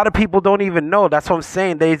 a lot of people don't even know. That's what I'm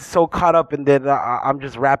saying. They so caught up in that I'm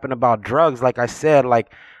just rapping about drugs. Like I said,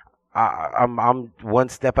 like, I'm one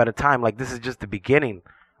step at a time. Like, this is just the beginning.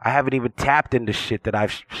 I haven't even tapped into shit that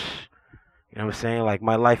I've, you know what I'm saying? Like,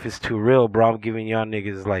 my life is too real, bro. I'm giving y'all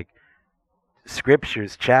niggas, like,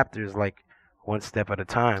 scriptures, chapters, like, one step at a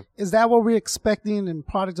time. Is that what we're expecting in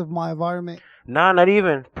Product of My Environment? Nah, not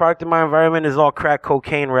even. Product of My Environment is all crack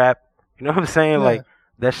cocaine rap. You know what I'm saying? Yeah. Like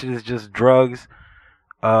that shit is just drugs.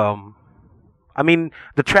 I mean,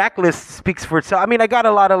 the track list speaks for itself. I mean, I got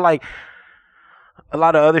a lot of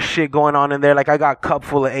other shit going on in there. Like I got Cup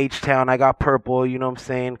Full of H-Town. I got Purple. You know what I'm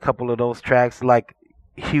saying? A couple of those tracks like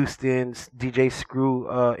Houston's DJ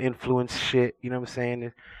Screw influence shit. You know what I'm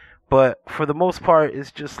saying? But for the most part,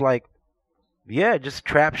 it's just like, yeah, just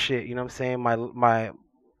trap shit. You know what I'm saying?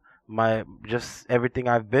 My just everything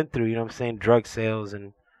I've been through. You know what I'm saying? Drug sales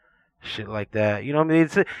and shit like that. You know what I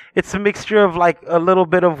mean? It's a mixture of like a little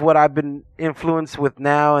bit of what I've been influenced with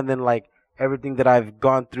now, and then like everything that I've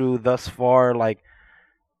gone through thus far, like,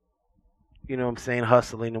 you know what I'm saying,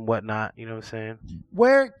 hustling and whatnot. You know what I'm saying?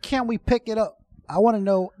 Where can we pick it up? I want to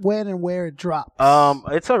know when and where it drops.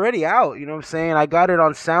 It's already out. You know what I'm saying? I got it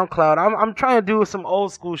on SoundCloud. I'm trying to do some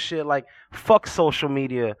old school shit, like fuck social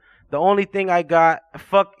media. The only thing I got,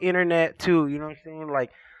 fuck internet too. You know what I'm saying? Like,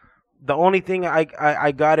 the only thing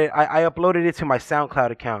I got it, I uploaded it to my SoundCloud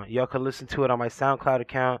account. Y'all can listen to it on my SoundCloud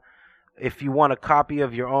account. If you want a copy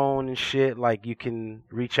of your own and shit, like, you can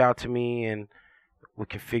reach out to me and we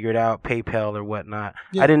can figure it out, PayPal or whatnot.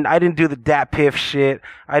 Yeah. I didn't do the DatPiff shit.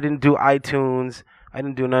 I didn't do iTunes. I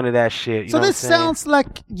didn't do none of that shit. You so know this sounds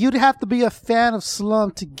like you'd have to be a fan of Slum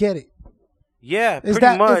to get it. Yeah, pretty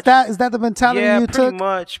much. Is that the mentality you took?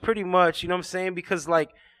 Yeah, pretty much. You know what I'm saying? Because, like,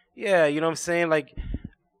 yeah, you know what I'm saying? Like,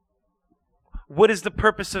 what is the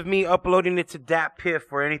purpose of me uploading it to DatPiff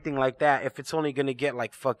or anything like that if it's only going to get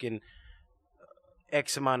like fucking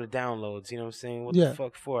X amount of downloads? You know what I'm saying? What the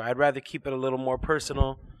fuck for? I'd rather keep it a little more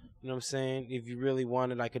personal. You know what I'm saying? If you really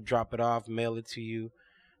want it, I could drop it off, mail it to you.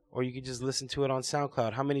 Or you could just listen to it on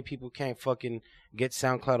SoundCloud. How many people can't fucking get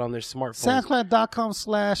SoundCloud on their smartphones?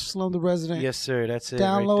 SoundCloud.com/Slum The Resident. Yes, sir. That's it.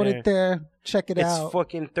 Download right it there. Check it out. It's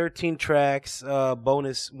fucking 13 tracks,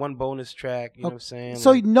 one bonus track. You know what I'm saying?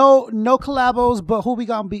 So like, no collabos, but who we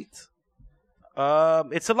got on beats?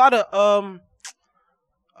 It's a lot of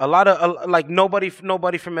like nobody from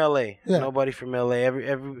LA. Yeah. Nobody from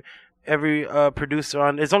LA. Every producer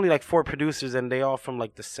on. There's only like 4 producers, and they all from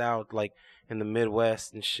like the South, like in the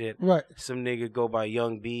Midwest and shit. Right. Some nigga go by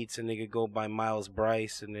Young Beats, and nigga go by Miles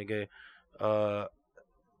Bryce, and nigga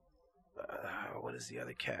what is the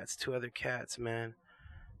other cats? 2 other cats, man.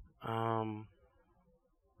 I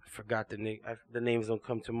forgot the names don't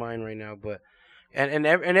come to mind right now, but and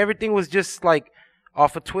everything was just like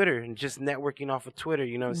off of Twitter and just networking off of Twitter.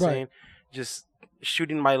 You know what I'm saying? Just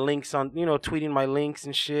shooting my links on, tweeting my links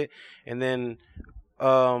and shit, and then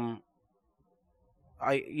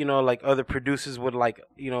like other producers would like,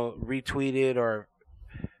 retweet it or,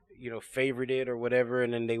 favorite it or whatever.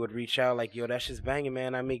 And then they would reach out like, yo, that shit's banging,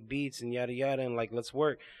 man. I make beats and yada, yada. And like, let's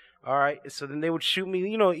work. All right. So then they would shoot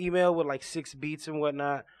me, email with like 6 beats and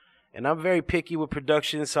whatnot. And I'm very picky with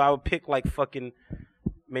production. So I would pick like fucking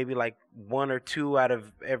maybe like 1 or 2 out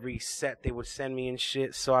of every set they would send me and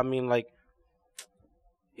shit. So, I mean, like,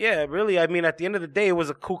 yeah, really. I mean, at the end of the day, it was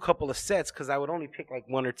a cool couple of sets because I would only pick like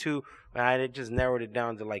 1 or 2, and I just narrowed it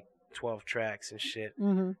down to like 12 tracks and shit.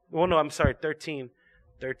 Mm-hmm. Well, no, I'm sorry, 13.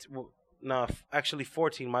 Actually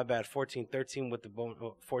 14. My bad, 14. 13 with the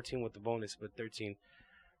 14 with the bonus, but 13.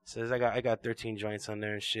 So I got 13 joints on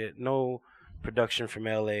there and shit. No production from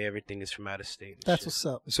LA. Everything is from out of state. That's what's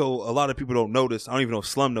up. So a lot of people don't know this. I don't even know if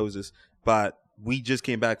Slum knows this, but we just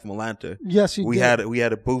came back from Atlanta. Yes, we did. We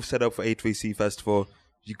had a booth set up for A3C Festival.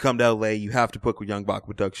 You come to LA, you have to book with Young Baca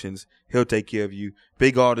Productions. He'll take care of you.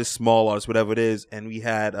 Big artists, small artists, whatever it is. And we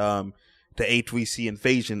had the A3C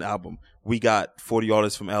Invasion album. We got 40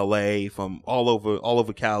 artists from LA, from all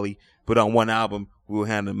over Cali. But on one album, we were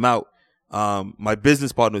handing them out. My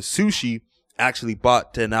business partner, Sushi, actually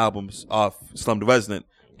bought 10 albums off Slum The Resident.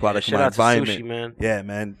 Product of my environment. Sushi, man. Yeah,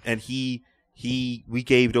 man. And we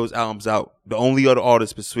gave those albums out. The only other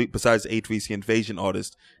artist besides the A3C Invasion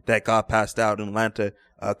artist that got passed out in Atlanta,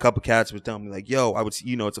 a couple cats would tell me like, yo, I would see,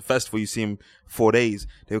 it's a festival. You see them 4 days.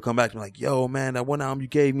 They would come back and be like, yo, man, that one album you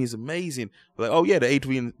gave me is amazing. We're like, oh yeah, the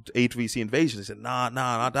A3C Invasion. They said, nah,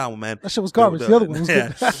 not that one, man. That shit was garbage. The other one was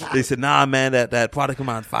good. They said, nah, man, that Product of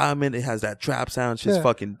My Environment, it has that trap sound. Shit's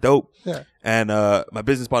fucking dope. Yeah. And my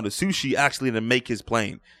business partner Sushi actually didn't make his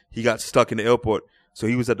plane. He got stuck in the airport. So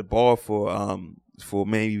he was at the bar for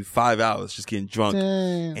maybe 5 hours just getting drunk.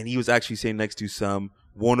 Damn. And he was actually sitting next to some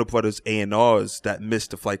Warner Brothers A&Rs that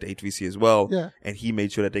missed the flight to A3C as well. Yeah. And he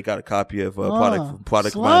made sure that they got a copy of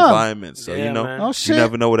Product of My Environment. So, you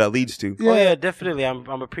never know what that leads to. Yeah. Oh, yeah, definitely.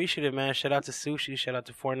 I'm appreciative, man. Shout out to Sushi. Shout out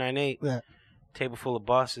to 498. Yeah. Table full of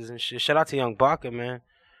bosses and shit. Shout out to Young Baca, man. You know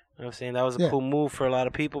what I'm saying? That was a cool move for a lot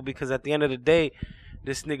of people because at the end of the day,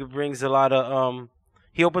 this nigga brings a lot of,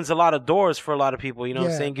 he opens a lot of doors for a lot of people. You know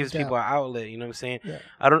what I'm saying? Gives people an outlet. You know what I'm saying? Yeah.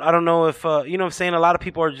 I don't know if you know what I'm saying. A lot of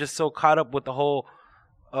people are just so caught up with the whole.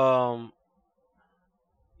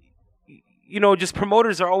 You know, just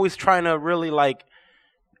promoters are always trying to really like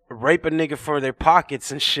rape a nigga for their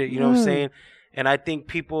pockets and shit. You know what I'm saying? And I think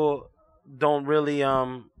people don't really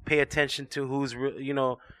pay attention to who's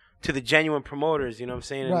to the genuine promoters. You know what I'm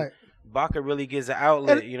saying? Right. And Baca really gives an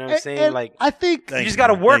outlet. You know what I'm saying? Like I think you just got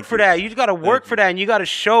to work for that. You just got to work for that, and you got to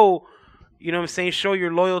show. You know what I'm saying? Show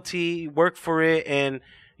your loyalty, work for it, and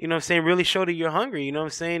you know what I'm saying? Really show that you're hungry. You know what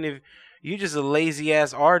I'm saying? If you just a lazy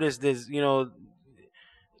ass artist that's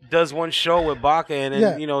does one show with Baca and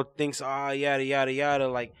then thinks yada yada yada,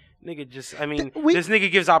 like nigga, just this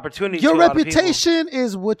nigga gives opportunity. Your to reputation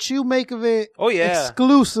is what you make of it. Oh yeah,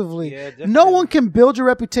 exclusively. Yeah, no one can build your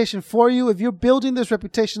reputation for you. If you're building this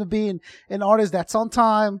reputation of being an artist that's on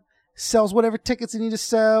time, sells whatever tickets you need to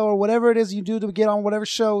sell or whatever it is you do to get on whatever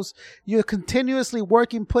shows, you're continuously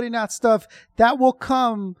working, putting out stuff that will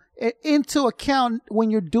come into account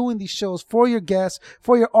when you're doing these shows for your guests,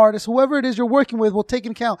 for your artists, whoever it is you're working with will take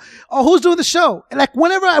into account. Oh, who's doing the show? And like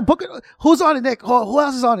whenever I book it, who's on it, Nick? Oh, who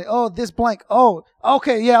else is on it? Oh, this blank. Oh,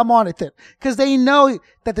 okay. Yeah, I'm on it then. Cause they know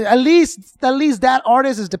that at least that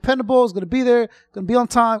artist is dependable, is going to be there, going to be on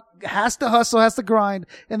time, has to hustle, has to grind,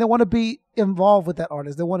 and they want to be involved with that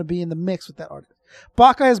artist. They want to be in the mix with that artist.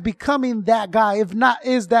 Baca is becoming that guy, if not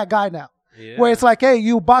is that guy now. Yeah. Where it's like, hey,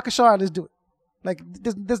 you Baca Shah, let's do it. Like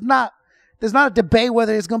there's not a debate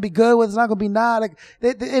whether it's gonna be good, whether it's not gonna be not. Like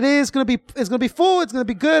it's gonna be full, it's gonna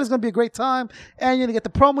be good, it's gonna be a great time, and you're gonna get the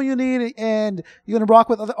promo you need, and you're gonna rock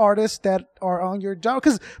with other artists that are on your job.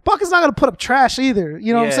 Because Baca's not gonna put up trash either.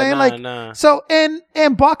 You know what I'm saying? So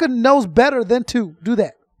and Baca knows better than to do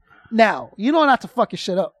that. Now you know not to fuck your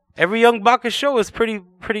shit up. Every Young Baca show is pretty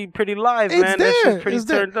live, man. There, that shit's pretty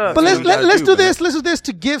turned up. But let's do this. Let's do this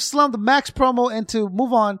to give Slum the max promo and to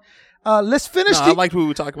move on. Let's finish. I like what we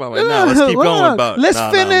were talking about right now. Let's keep going about.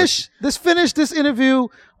 Let's finish this interview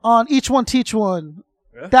on Each One Teach One.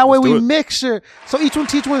 Yeah, that way we mix sure. So Each One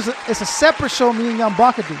Teach One is a separate show me and Young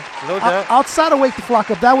Baca do. No doubt. Outside of Wake the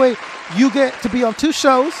Flock Up. That way you get to be on two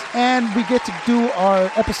shows and we get to do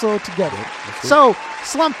our episode together. So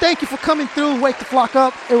Slum, thank you for coming through Wake the Flock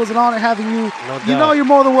Up. It was an honor having you. No doubt. You know you're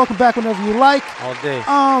more than welcome back whenever you like. All day.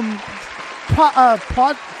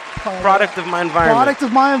 Product of my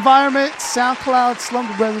environment. SoundCloud, Slum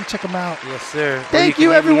The Resident. Check them out. Yes, sir. Thank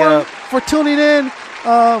you everyone for tuning in.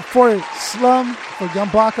 For Slum, for Young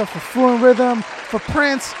Baca, for Fluent Rhythm, for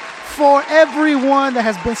Prince, for everyone that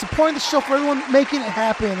has been supporting the show, for everyone making it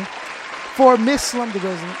happen, for Miss Slum The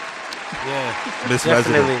Resident. Yeah, Miss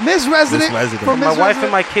Resident. Miss Resident. For my wife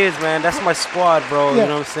and my kids, man. That's my squad, bro. Yeah. You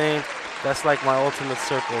know what I'm saying? That's like my ultimate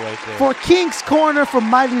circle right there. For King's Corner, for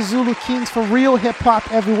Mighty Zulu Kings, for real hip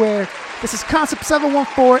hop everywhere. This is Concept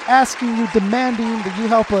 714 asking you, demanding that you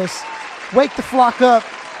help us wake the flock up.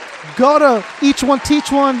 Go to Each One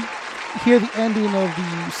Teach One. Hear the ending of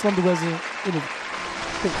the Slum The Resident interview.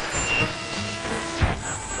 Thanks.